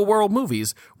with real-world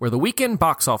movies where the weekend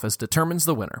box office determines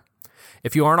the winner.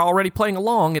 If you aren't already playing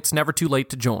along, it's never too late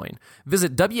to join.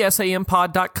 Visit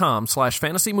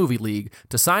wsampod.com/fantasy movie league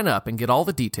to sign up and get all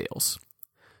the details.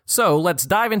 So let's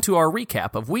dive into our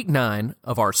recap of Week 9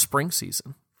 of our spring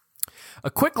season.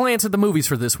 A quick glance at the movies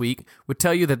for this week would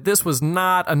tell you that this was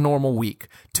not a normal week.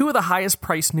 2 of the highest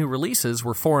priced new releases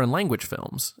were foreign language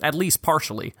films, at least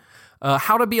partially.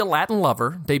 How to Be a Latin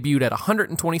Lover debuted at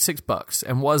 $126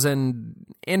 and was an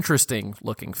interesting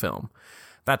looking film.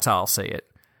 That's how I'll say it.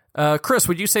 Chris,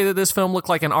 would you say that this film looked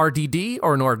like an RDD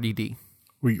or an RDD?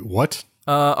 Wait, what?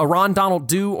 A Ron Donald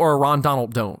do or a Ron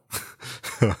Donald don't?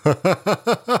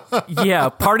 Yeah,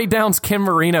 Party Down's Ken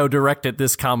Marino directed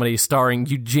this comedy starring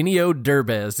Eugenio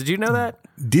Derbez. Did you know that?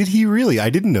 Did he really? I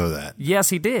didn't know that. Yes,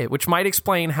 he did, which might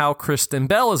explain how Kristen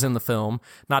Bell is in the film,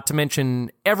 not to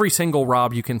mention every single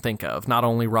Rob you can think of. Not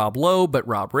only Rob Lowe, but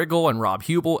Rob Riggle and Rob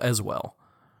Hubel as well.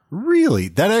 Really?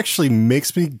 That actually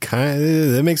makes me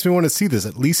want to see this,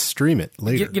 at least stream it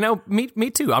later. Me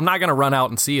too. I'm not going to run out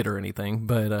and see it or anything,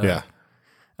 but yeah.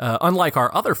 Unlike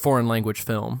our other foreign language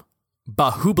film,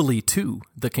 Bahubali 2,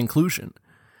 The Conclusion.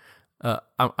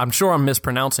 I'm sure I'm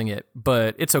mispronouncing it,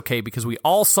 but it's okay because we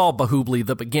all saw Bahubali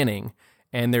the beginning,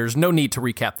 and there's no need to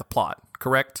recap the plot,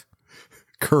 correct?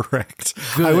 Correct.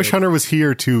 Good. I wish Hunter was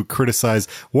here to criticize.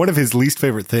 One of his least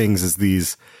favorite things is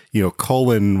these,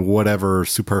 colon whatever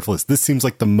superfluous. This seems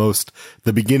like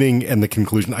the beginning and the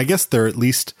conclusion. I guess they're at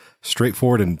least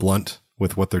straightforward and blunt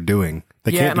with what they're doing.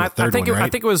 They can't do a third one, right? I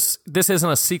think this isn't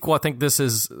a sequel. I think this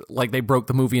is like they broke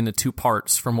the movie into 2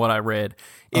 parts from what I read.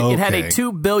 It had a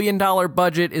 $2 billion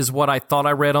budget is what I thought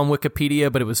I read on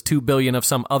Wikipedia, but it was $2 billion of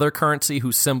some other currency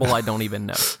whose symbol I don't even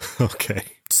know. Okay.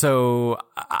 So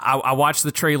I watched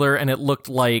the trailer and it looked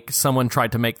like someone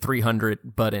tried to make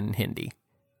 300, but in Hindi.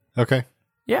 Okay.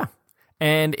 Yeah.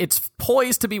 And it's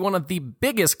poised to be one of the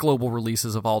biggest global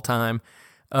releases of all time,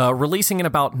 releasing in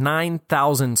about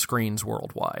 9,000 screens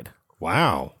worldwide.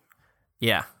 Wow.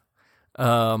 Yeah.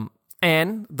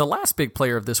 And the last big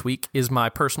player of this week is my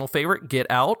personal favorite, Get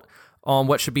Out, on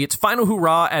what should be its final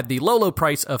hurrah at the low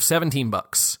price of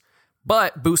 $17,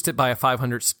 but boosted by a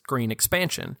 500 screen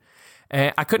expansion.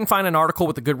 I couldn't find an article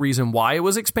with a good reason why it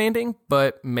was expanding,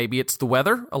 but maybe it's the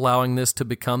weather, allowing this to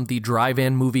become the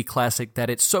drive-in movie classic that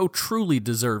it so truly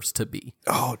deserves to be.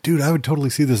 Oh, dude, I would totally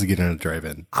see this again in a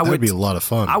drive-in. That would be a lot of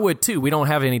fun. I would too. We don't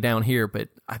have any down here, but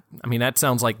I mean, that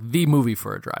sounds like the movie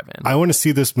for a drive-in. I want to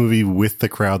see this movie with the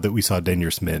crowd that we saw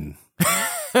Dangerous Men.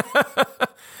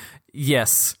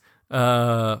 Yes.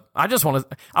 I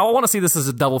want to see this as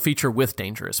a double feature with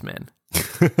Dangerous Men.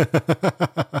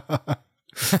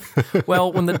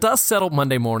 Well, when the dust settled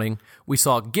Monday morning, we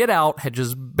saw Get Out had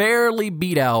just barely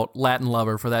beat out Latin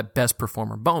Lover for that Best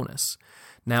Performer bonus.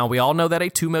 Now, we all know that a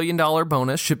 $2 million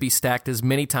bonus should be stacked as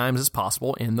many times as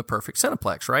possible in the perfect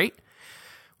Cineplex, right?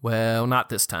 Well, not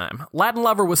this time. Latin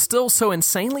Lover was still so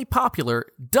insanely popular,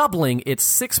 doubling its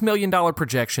 $6 million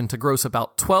projection to gross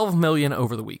about $12 million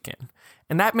over the weekend.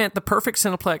 And that meant the perfect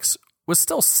Cineplex was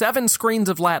still 7 screens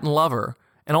of Latin Lover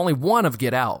and only 1 of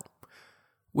Get Out,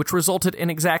 which resulted in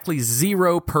exactly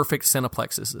 0 perfect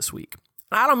Cineplexes this week.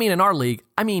 I don't mean in our league,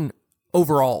 I mean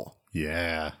overall.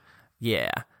 Yeah.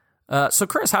 Yeah. So,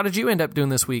 Chris, how did you end up doing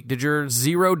this week? Did your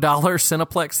 $0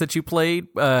 Cineplex that you played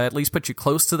at least put you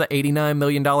close to the $89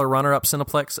 million runner-up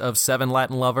Cineplex of 7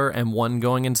 Latin Lover and 1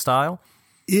 Going in Style?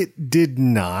 It did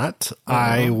not.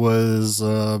 I was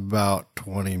about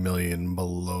 20 million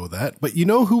below that. But you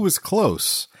know who was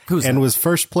close? Who's and that? Was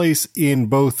first place in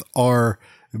both our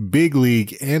big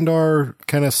league and our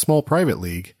kind of small private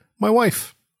league, my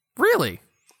wife. Really?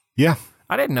 Yeah.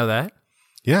 I didn't know that.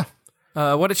 Yeah.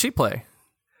 What did she play?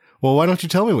 Well, why don't you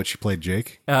tell me what she played,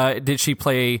 Jake? Did she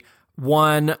play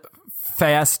 1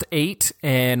 Fast 8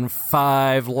 and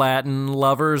 5 Latin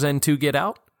Lovers and 2 Get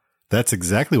Out? That's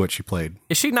exactly what she played.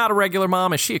 Is she not a regular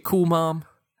mom? Is she a cool mom?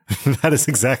 That is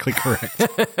exactly correct.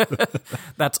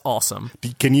 That's awesome.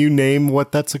 Can you name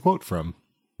what that's a quote from?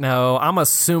 No, I'm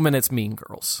assuming it's Mean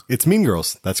Girls. It's Mean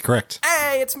Girls. That's correct.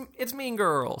 Hey, it's Mean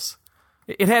Girls.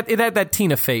 It had that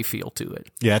Tina Fey feel to it.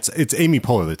 Yeah, it's Amy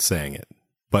Poehler that's saying it,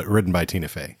 but written by Tina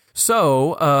Fey.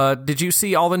 So, did you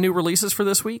see all the new releases for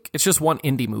this week? It's just one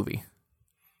indie movie.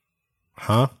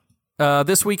 Huh?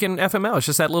 This week in FML, it's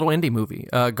just that little indie movie,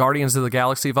 Guardians of the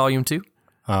Galaxy Volume 2.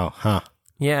 Oh, huh.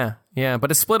 Yeah,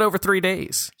 but it's split over 3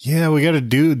 days. Yeah, we got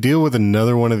to deal with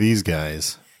another one of these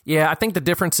guys. Yeah, I think the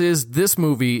difference is this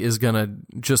movie is going to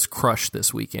just crush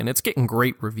this weekend. It's getting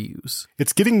great reviews.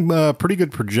 It's getting pretty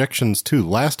good projections, too.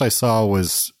 Last I saw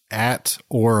was at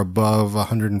or above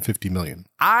 150 million.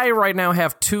 I right now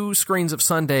have 2 screens of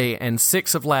Sunday and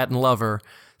 6 of Latin Lover.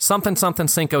 Something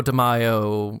Cinco de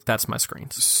Mayo, that's my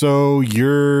screens. So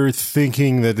you're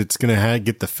thinking that it's going to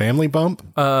get the family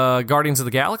bump? Guardians of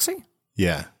the Galaxy?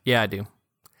 Yeah. Yeah, I do.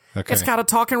 Okay. It's got a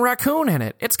talking raccoon in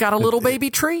it. It's got a little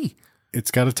baby tree. It's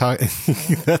got to talk.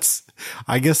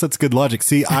 I guess that's good logic.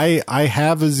 See, I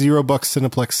have a $0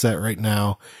 Cineplex set right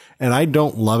now, and I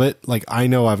don't love it. Like, I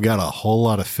know I've got a whole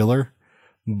lot of filler,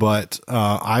 but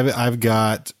I'm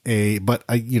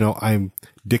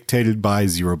dictated by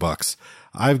 $0.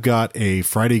 I've got a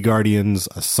Friday Guardians,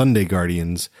 a Sunday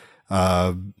Guardians,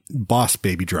 Boss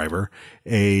Baby Driver,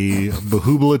 a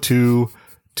Bahubala 2,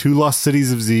 2 Lost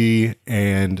Cities of Z,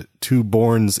 and 2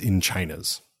 Borns in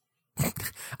Chinas.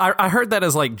 I heard that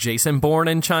as like Jason Bourne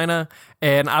in China,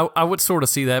 and I would sort of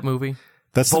see that movie.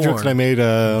 That's the joke that I made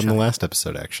on the last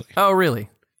episode, actually. Oh, really?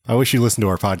 I wish you listened to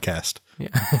our podcast.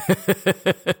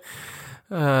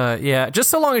 Yeah, just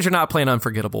so long as you're not playing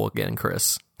Unforgettable again,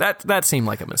 Chris. That seemed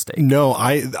like a mistake. No,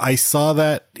 I saw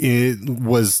that it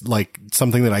was like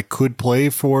something that I could play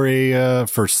for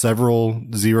several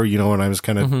zero, when I was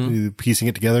kind of piecing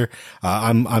it together.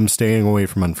 I'm staying away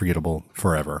from Unforgettable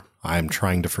forever. I'm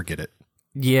trying to forget it.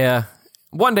 Yeah.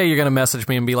 One day you're going to message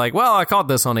me and be like, well, I caught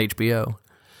this on HBO.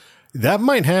 That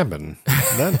might happen.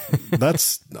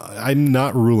 I'm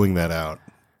not ruling that out.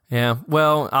 Yeah,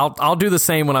 well, I'll do the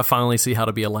same when I finally see How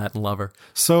to Be a Latin Lover.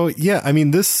 So, yeah, I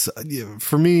mean,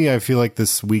 for me, I feel like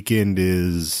this weekend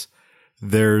there's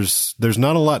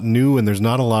not a lot new, and there's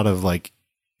not a lot of like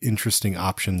interesting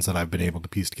options that I've been able to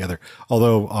piece together.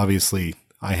 Although, obviously,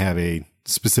 I have a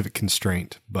specific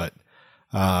constraint, but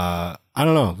I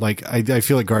don't know. Like, I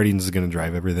feel like Guardians is going to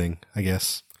drive everything, I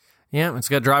guess. Yeah, it's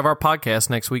going to drive our podcast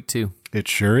next week, too. It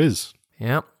sure is.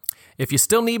 Yeah. If you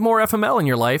still need more FML in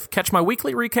your life, catch my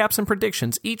weekly recaps and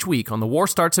predictions each week on the War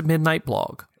Starts at Midnight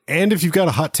blog. And if you've got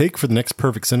a hot take for the next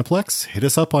Perfect Cineplex, hit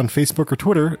us up on Facebook or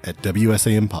Twitter at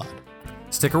WSAM Pod.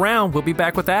 Stick around. We'll be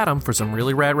back with Adam for some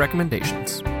really rad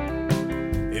recommendations.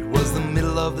 It was the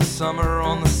middle of the summer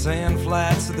on the sand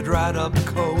flats of the dried up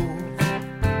cove.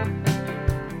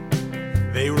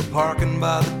 They were parking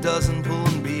by the dozen,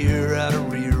 pulling beer out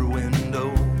of rear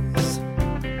windows.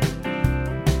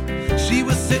 She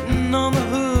was sitting on the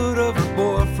hood of her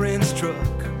boyfriend's truck,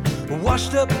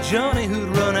 washed up Johnny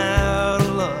who'd run out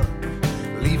of luck.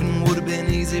 Leaving would have been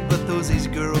easy, but those easy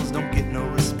girls don't get no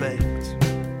respect.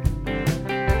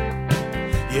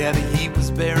 Yeah, the heat was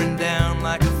bearing down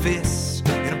like a fist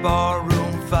in a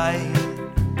barroom fight.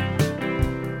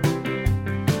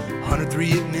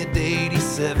 103 at midday,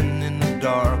 87 in the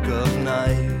dark of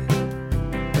night.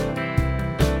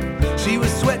 She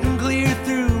was sweating clear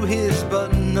through his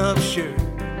button-up shirt,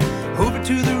 over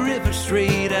to the river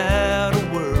straight out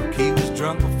of work. He was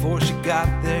drunk before she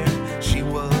got there. She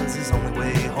was his only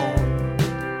way home.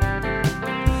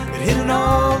 It hit an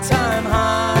all-time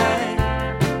high.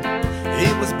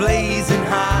 It was blazing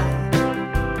high.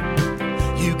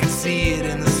 You could see it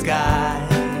in the sky.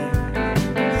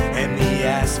 And the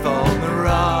asphalt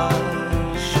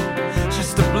mirage,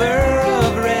 just a blur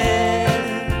of red.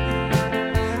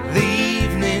 The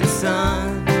evening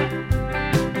sun,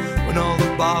 when all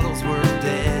the bottles were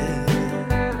dead,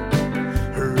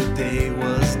 her day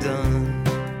was done.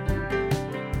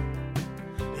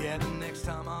 Yeah, the next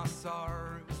time I saw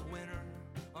her, it was winter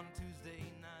on a Tuesday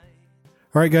night.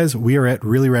 All right, guys, we are at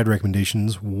Really Rad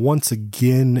Recommendations once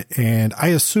again, and I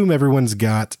assume everyone's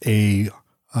got a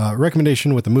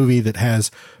recommendation with a movie that has,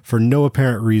 for no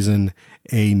apparent reason,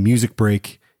 a music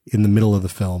break in the middle of the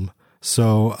film.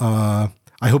 So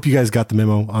I hope you guys got the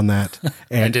memo on that.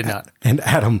 And, I did not. And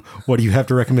Adam, what do you have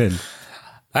to recommend?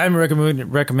 I'm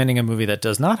recommending a movie that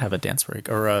does not have a dance break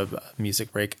or a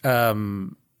music break.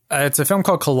 It's a film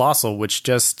called Colossal, which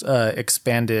just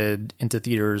expanded into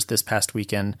theaters this past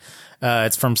weekend.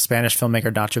 It's from Spanish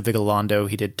filmmaker Nacho Vigalondo.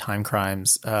 He did Time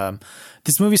Crimes.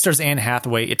 This movie stars Anne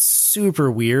Hathaway. It's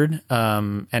super weird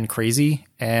and crazy.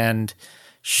 And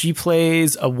she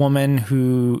plays a woman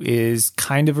who is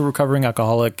kind of a recovering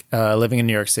alcoholic living in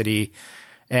New York City.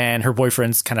 And her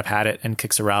boyfriend's kind of had it and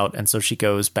kicks her out. And so she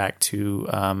goes back to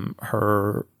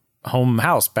her home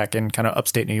house back in kind of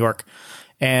upstate New York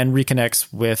and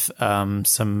reconnects with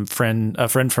a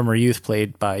friend from her youth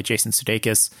played by Jason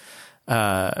Sudeikis,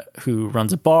 who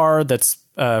runs a bar that's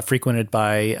frequented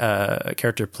by a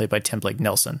character played by Tim Blake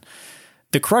Nelson.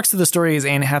 The crux of the story is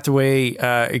Anne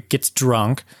Hathaway gets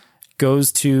drunk,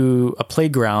 goes to a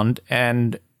playground,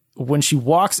 and when she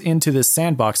walks into this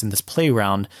sandbox in this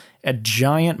playground, a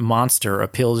giant monster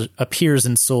appears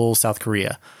in Seoul, South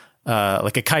Korea,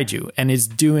 like a kaiju, and is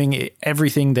doing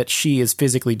everything that she is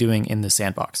physically doing in the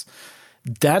sandbox.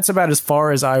 That's about as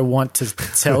far as I want to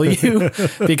tell you,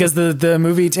 because the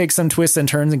movie takes some twists and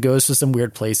turns and goes to some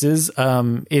weird places.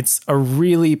 It's a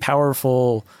really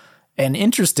powerful and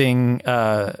interesting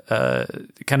kind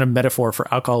of metaphor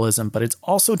for alcoholism, but it's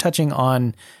also touching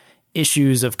on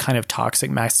issues of kind of toxic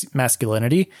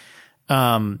masculinity.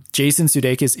 Jason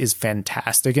Sudeikis is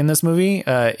fantastic in this movie.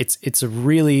 It's a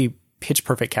really pitch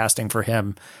perfect casting for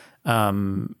him.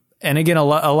 And again, a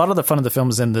lot of the fun of the film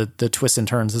is in the twists and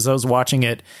turns. As I was watching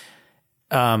it,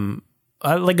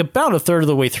 like about a third of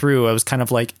the way through, I was kind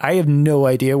of like, I have no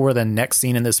idea where the next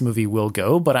scene in this movie will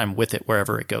go, but I'm with it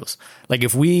wherever it goes. Like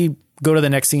if we go to the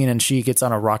next scene and she gets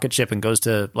on a rocket ship and goes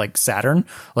to like Saturn,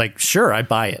 like, sure, I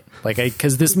buy it. Like,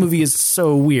 because this movie is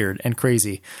so weird and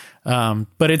crazy.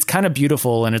 But it's kind of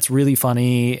beautiful and it's really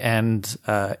funny and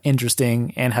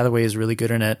interesting. Anne Hathaway is really good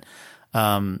in it.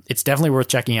 It's definitely worth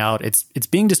checking out. It's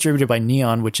being distributed by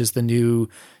Neon, which is the new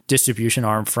distribution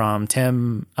arm from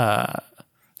Tim,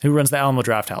 who runs the Alamo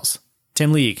Drafthouse.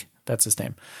 Tim League, that's his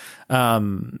name.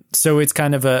 So it's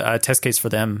kind of a test case for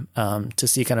them to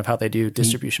see kind of how they do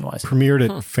distribution wise. Premiered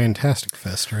at Fantastic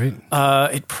Fest, right?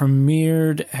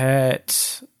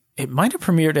 It might have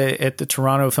premiered at the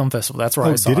Toronto Film Festival. That's where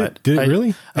I saw it. Did it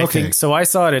really? I think so. I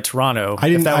saw it at Toronto. I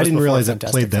didn't realize it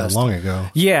played that long ago.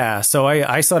 Yeah, so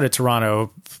I saw it at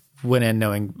Toronto. Went in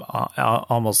knowing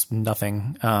almost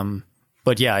nothing.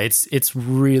 But yeah, it's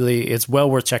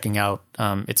well worth checking out.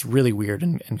 It's really weird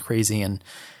and crazy, and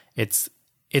it's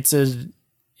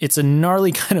a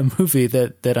gnarly kind of movie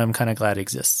that I'm kind of glad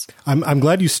exists. I'm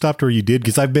glad you stopped where you did,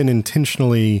 because I've been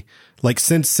intentionally, like,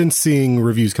 since seeing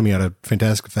reviews coming out of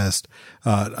Fantastic Fest,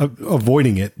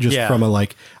 avoiding it just from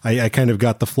I kind of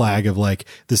got the flag of like,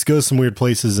 this goes some weird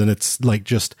places and it's like,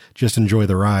 just enjoy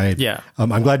the ride. Yeah.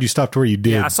 I'm glad you stopped where you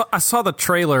did. Yeah, I saw the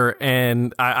trailer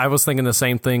and I was thinking the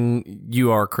same thing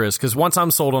you are, Chris, because once I'm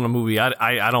sold on a movie,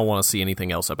 I don't want to see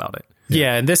anything else about it.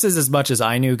 Yeah, and this is as much as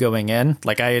I knew going in.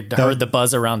 Like, I had heard the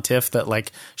buzz around TIFF that,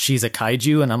 like, she's a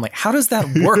kaiju, and I'm like, how does that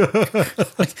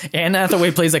work? Like, Anne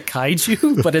Hathaway plays a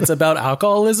kaiju, but it's about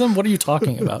alcoholism? What are you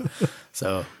talking about?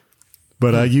 So...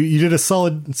 But you did a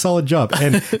solid job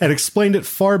and explained it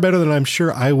far better than I'm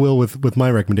sure I will with my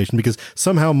recommendation, because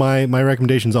somehow my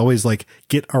recommendations always like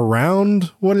get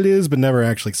around what it is, but never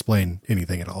actually explain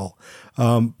anything at all.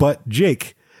 But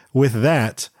Jake, with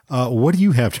that, what do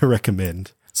you have to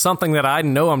recommend? Something that I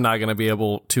know I'm not going to be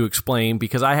able to explain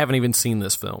because I haven't even seen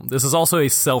this film. This is also a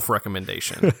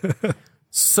self-recommendation.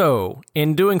 So,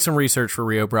 in doing some research for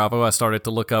Rio Bravo, I started to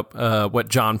look up what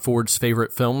John Ford's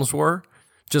favorite films were,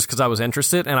 just because I was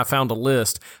interested, and I found a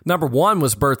list. Number one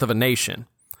was Birth of a Nation.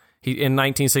 In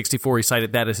 1964, he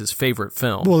cited that as his favorite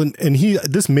film. Well, and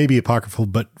this may be apocryphal,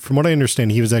 but from what I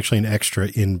understand, he was actually an extra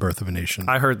in Birth of a Nation.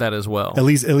 I heard that as well. At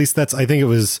least that's, I think it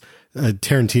was a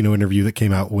Tarantino interview that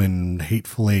came out when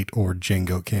Hateful Eight or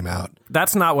Django came out.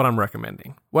 That's not what I'm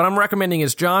recommending. What I'm recommending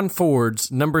is John Ford's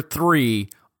number 3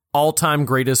 all-time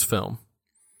greatest film,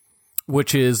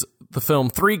 which is the film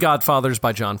Three Godfathers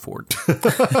by John Ford.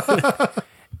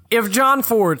 If John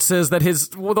Ford says that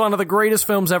one of the greatest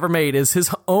films ever made is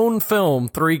his own film,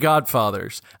 Three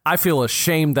Godfathers, I feel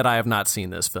ashamed that I have not seen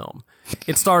this film.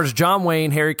 It stars John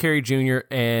Wayne, Harry Carey Jr.,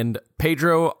 and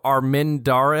Pedro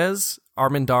Armendariz,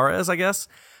 I guess.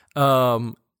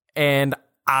 And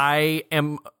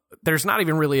there's not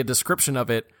even really a description of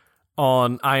it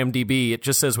on IMDb. It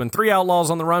just says, when 3 outlaws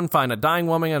on the run find a dying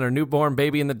woman and her newborn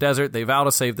baby in the desert, they vow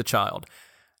to save the child.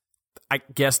 I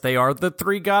guess they are the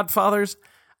Three Godfathers.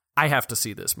 I have to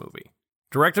see this movie.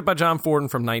 Directed by John Ford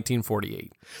from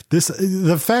 1948.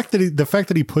 The fact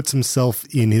that he puts himself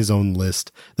in his own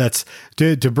list, that's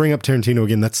to bring up Tarantino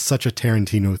again, that's such a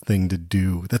Tarantino thing to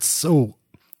do. That's so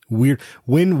weird.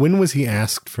 When was he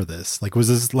asked for this? Like, was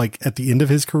this like at the end of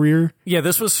his career? Yeah,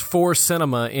 this was for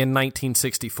cinema in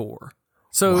 1964.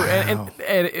 So, Wow.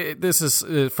 and this is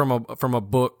from a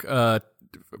book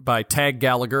by Tag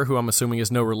Gallagher, who I'm assuming is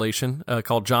no relation,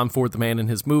 called John Ford, the Man in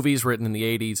His Movies, written in the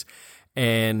 80s.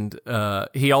 And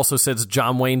he also says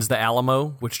John Wayne's The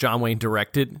Alamo, which John Wayne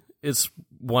directed, is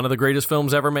one of the greatest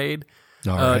films ever made.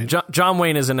 All right. John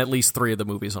Wayne is in at least 3 of the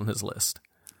movies on his list.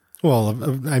 Well,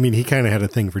 I mean, he kind of had a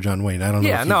thing for John Wayne. I don't know.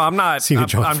 Yeah, no, I'm not. Seen a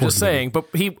John I'm Ford just saying.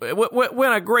 But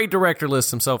when a great director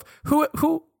lists himself, who,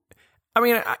 I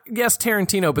mean, yes,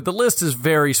 Tarantino, but the list is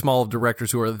very small of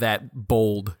directors who are that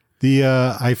bold.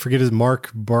 I forget his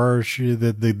Mark Barsh,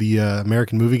 the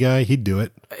American movie guy. He'd do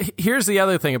it. Here's the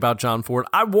other thing about John Ford.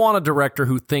 I want a director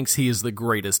who thinks he is the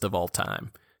greatest of all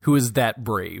time, who is that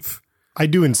brave. I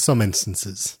do in some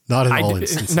instances, not in all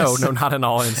instances. No, not in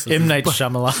all instances. M. Night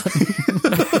Shyamalan.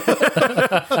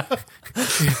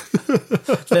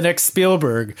 The next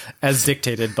Spielberg, as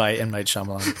dictated by M. Night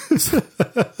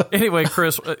Shyamalan. Anyway,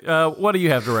 Chris, what do you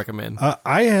have to recommend?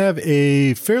 I have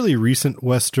a fairly recent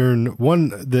Western,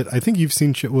 one that I think you've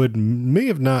seen, Chitwood, may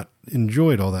have not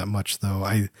enjoyed all that much, though,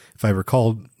 if I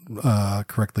recall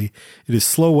correctly. It is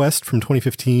Slow West from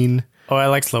 2015. Oh, I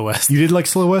like Slow West. You did like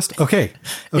Slow West? Okay.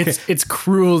 It's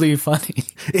cruelly funny.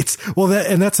 That's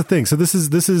the thing. So this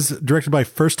is directed by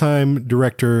first time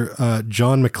director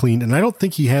John McLean, and I don't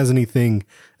think he has anything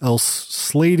else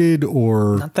slated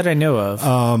or Not that I know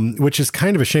of. which is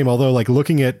kind of a shame. Although, like,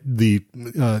 looking at the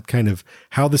kind of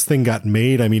how this thing got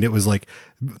made, I mean, it was like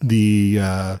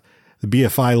the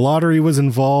BFI lottery was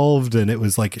involved, and it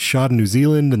was like shot in New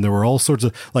Zealand, and there were all sorts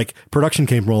of like production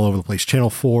came from all over the place.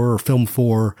 Channel 4 or Film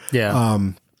 4. Yeah.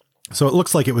 So it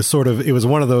looks like it was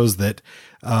one of those that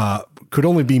could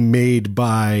only be made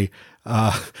by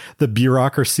the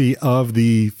bureaucracy of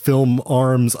the film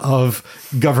arms of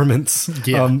governments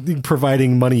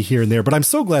providing money here and there. But I'm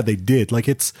so glad they did. Like,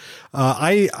 it's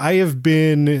I have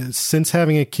been, since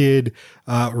having a kid,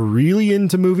 really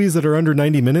into movies that are under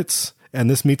 90 minutes. And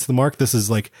this meets the mark. This is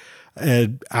like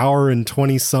an hour and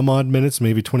 20 some odd minutes,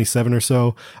 maybe 27 or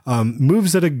so.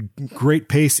 Moves at a great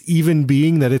pace, even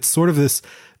being that it's sort of this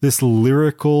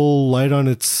lyrical light on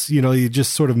its, you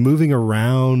just sort of moving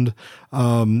around,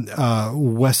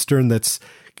 Western that's,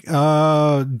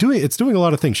 doing a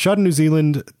lot of things. Shot in New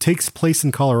Zealand, takes place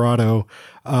in Colorado,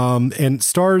 and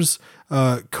stars,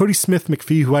 Cody Smith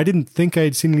McPhee, who I didn't think I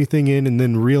had seen anything in, and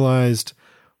then realized,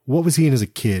 what was he in as a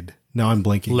kid? Now I'm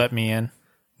blanking. Let Me In.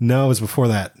 No, it was before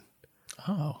that.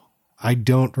 Oh. I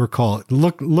don't recall.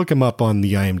 Look him up on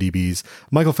the IMDb's.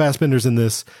 Michael Fassbender's in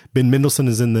this. Ben Mendelsohn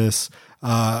is in this.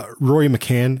 Rory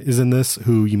McCann is in this,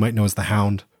 who you might know as the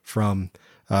Hound from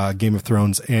Game of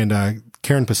Thrones, and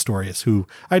Karen Pistorius, who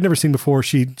I'd never seen before.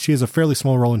 She has a fairly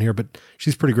small role in here, but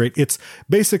she's pretty great. It's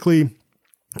basically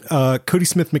Cody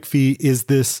Smith McPhee is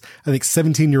this, I think,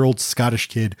 17-year-old Scottish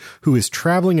kid who is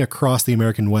traveling across the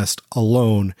American West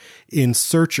alone in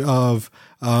search of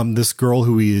this girl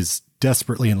who he is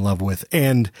desperately in love with,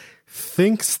 and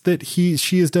thinks that she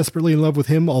is desperately in love with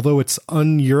him, although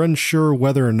you're unsure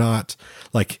whether or not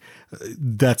like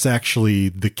that's actually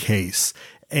the case.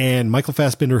 And Michael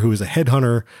Fassbender, who is a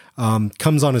headhunter,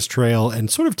 comes on his trail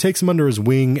and sort of takes him under his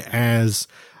wing as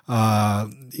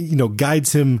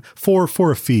guides him for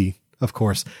a fee, of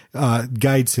course,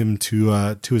 guides him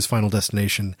to his final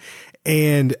destination.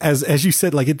 And as you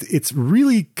said, like it's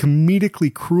really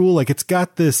comedically cruel. Like, it's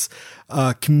got this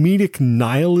comedic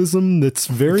nihilism that's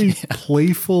very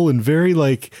playful and very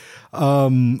like,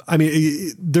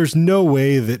 there's no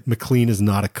way that McLean is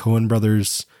not a Coen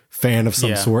Brothers fan of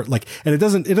some sort. Like, and it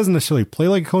doesn't necessarily play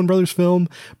like a Coen Brothers film,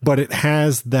 but it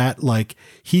has that, like,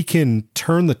 he can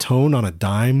turn the tone on a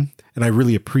dime. And I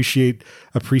really appreciate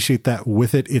that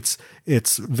with it.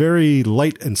 It's very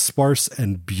light and sparse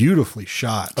and beautifully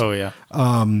shot. Oh yeah.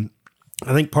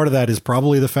 I think part of that is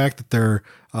probably the fact that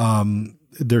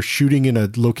they're shooting in a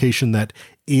location that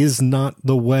is not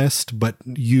the West, but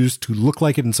used to look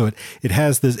like it. And so it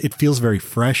has this, it feels very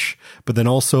fresh, but then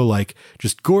also like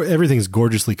just everything's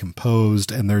gorgeously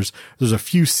composed. And there's a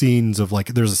few scenes of like,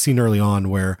 there's a scene early on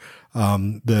where,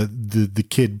 the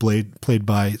kid played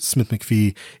by Smith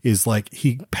McPhee is like,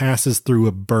 he passes through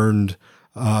a burned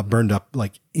up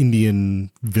like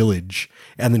Indian village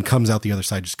and then comes out the other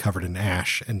side just covered in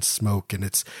ash and smoke. And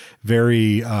it's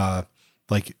very,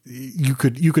 Like you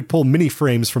could pull mini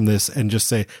frames from this and just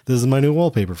say, this is my new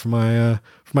wallpaper for my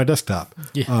desktop.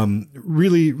 Yeah.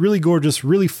 Really, really gorgeous,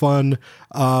 really fun.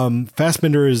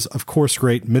 Fassbender is of course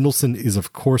great. Mendelsohn is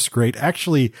of course great.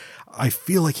 Actually, I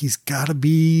feel like he's got to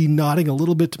be nodding a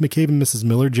little bit to McCabe and Mrs.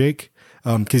 Miller, Jake,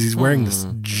 because he's wearing this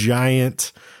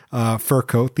giant fur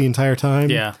coat the entire time.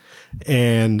 Yeah.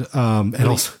 And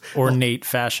also ornate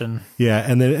fashion. Yeah,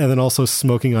 and then also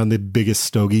smoking on the biggest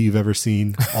stogie you've ever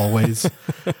seen, always.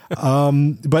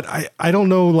 But I don't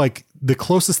know, like the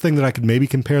closest thing that I could maybe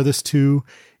compare this to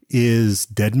is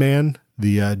Dead Man,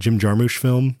 the Jim Jarmusch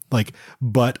film. Like,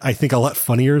 but I think a lot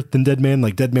funnier than Dead Man.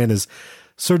 Like Dead Man is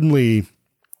certainly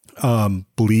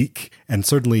bleak and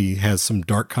certainly has some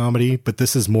dark comedy, but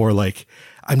this is more like,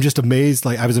 I'm just amazed.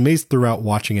 Like I was amazed throughout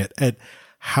watching it at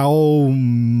how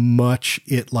much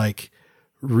it like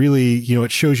really,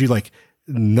 it shows you like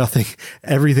nothing,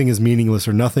 everything is meaningless,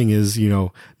 or nothing is,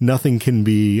 nothing can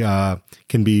be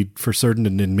for certain.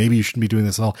 And maybe you shouldn't be doing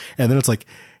this at all. And then it's like,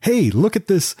 hey, look at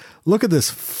this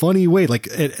funny way. Like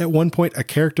at one point a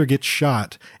character gets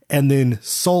shot and then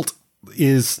salt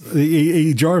is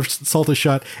a jar of salt is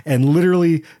shot, and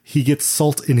literally he gets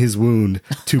salt in his wound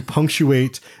to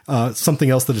punctuate something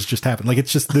else that has just happened. Like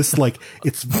it's just this, like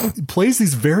it plays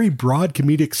these very broad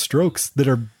comedic strokes that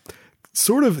are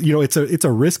sort of, it's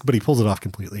a risk, but he pulls it off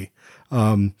completely.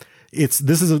 This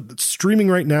is streaming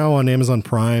right now on Amazon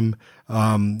Prime.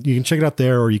 You can check it out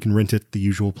there, or you can rent it the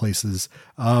usual places.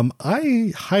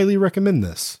 I highly recommend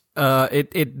this.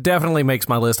 It definitely makes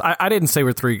my list. I didn't say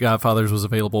where Three Godfathers was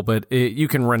available, but you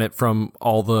can rent it from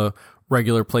all the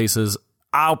regular places.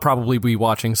 I'll probably be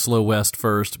watching Slow West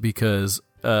first because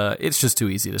it's just too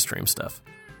easy to stream stuff.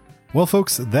 Well,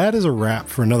 folks, that is a wrap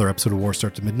for another episode of War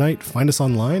Starts at Midnight. Find us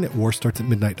online at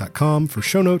warstartsatmidnight.com for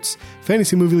show notes,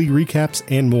 Fantasy Movie League recaps,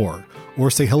 and more.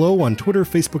 Or say hello on Twitter,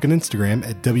 Facebook, and Instagram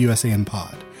at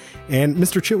WSANpod. And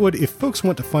Mr. Chitwood, if folks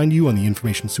want to find you on the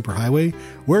information superhighway,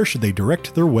 where should they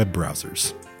direct their web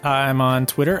browsers? I'm on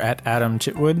Twitter at Adam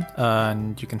Chitwood,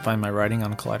 and you can find my writing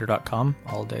on Collider.com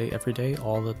all day, every day,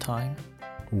 all the time.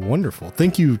 Wonderful.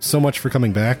 Thank you so much for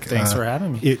coming back. Thanks for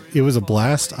having me. It was a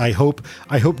blast. I hope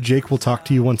Jake will talk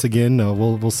to you once again.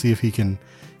 We'll see if he can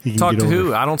talk get to over.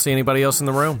 who? I don't see anybody else in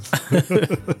the room.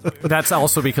 That's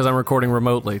also because I'm recording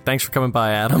remotely. Thanks for coming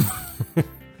by, Adam.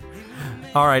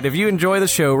 All right, if you enjoy the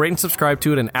show, rate and subscribe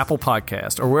to it in Apple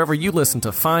Podcast or wherever you listen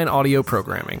to fine audio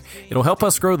programming. It'll help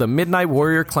us grow the Midnight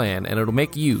Warrior clan, and it'll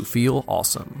make you feel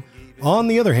awesome. On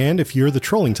the other hand, if you're the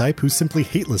trolling type who simply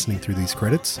hate listening through these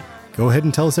credits, go ahead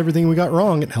and tell us everything we got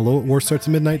wrong at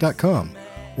hello@warstartsatmidnight.com.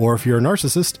 Or if you're a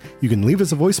narcissist, you can leave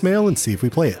us a voicemail and see if we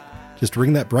play it. Just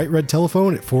ring that bright red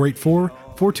telephone at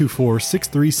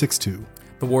 484-424-6362.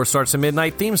 The War Starts at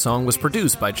Midnight theme song was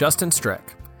produced by Justin Streck.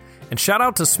 And shout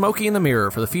out to Smokey in the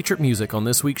Mirror for the featured music on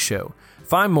this week's show.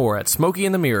 Find more at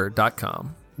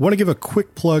smokeyinthemirror.com. Want to give a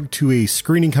quick plug to a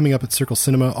screening coming up at Circle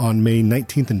Cinema on May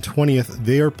 19th and 20th.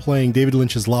 They are playing David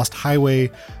Lynch's Lost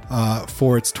Highway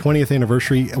for its 20th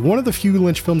anniversary. One of the few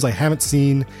Lynch films I haven't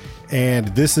seen, and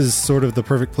this is sort of the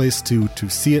perfect place to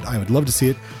see it. I would love to see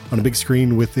it on a big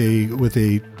screen with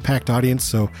a packed audience.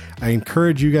 So I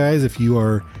encourage you guys, if you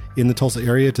are in the Tulsa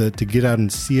area, to get out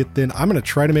and see it. Then I'm going to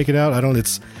try to make it out.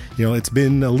 It's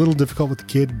been a little difficult with the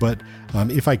kid, but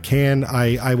if I can,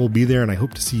 I will be there, and I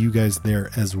hope to see you guys there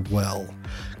as well.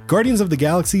 Guardians of the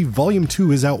Galaxy Volume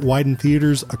 2 is out wide in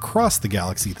theaters across the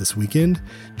galaxy this weekend.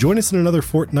 Join us in another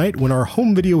fortnight when our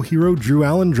home video hero Drew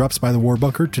Allen drops by the War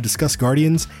Bunker to discuss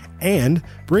Guardians and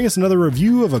bring us another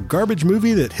review of a garbage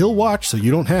movie that he'll watch so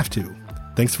you don't have to.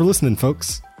 Thanks for listening,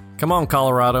 folks. Come on,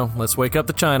 Colorado. Let's wake up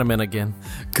the Chinamen again.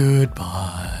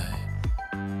 Goodbye.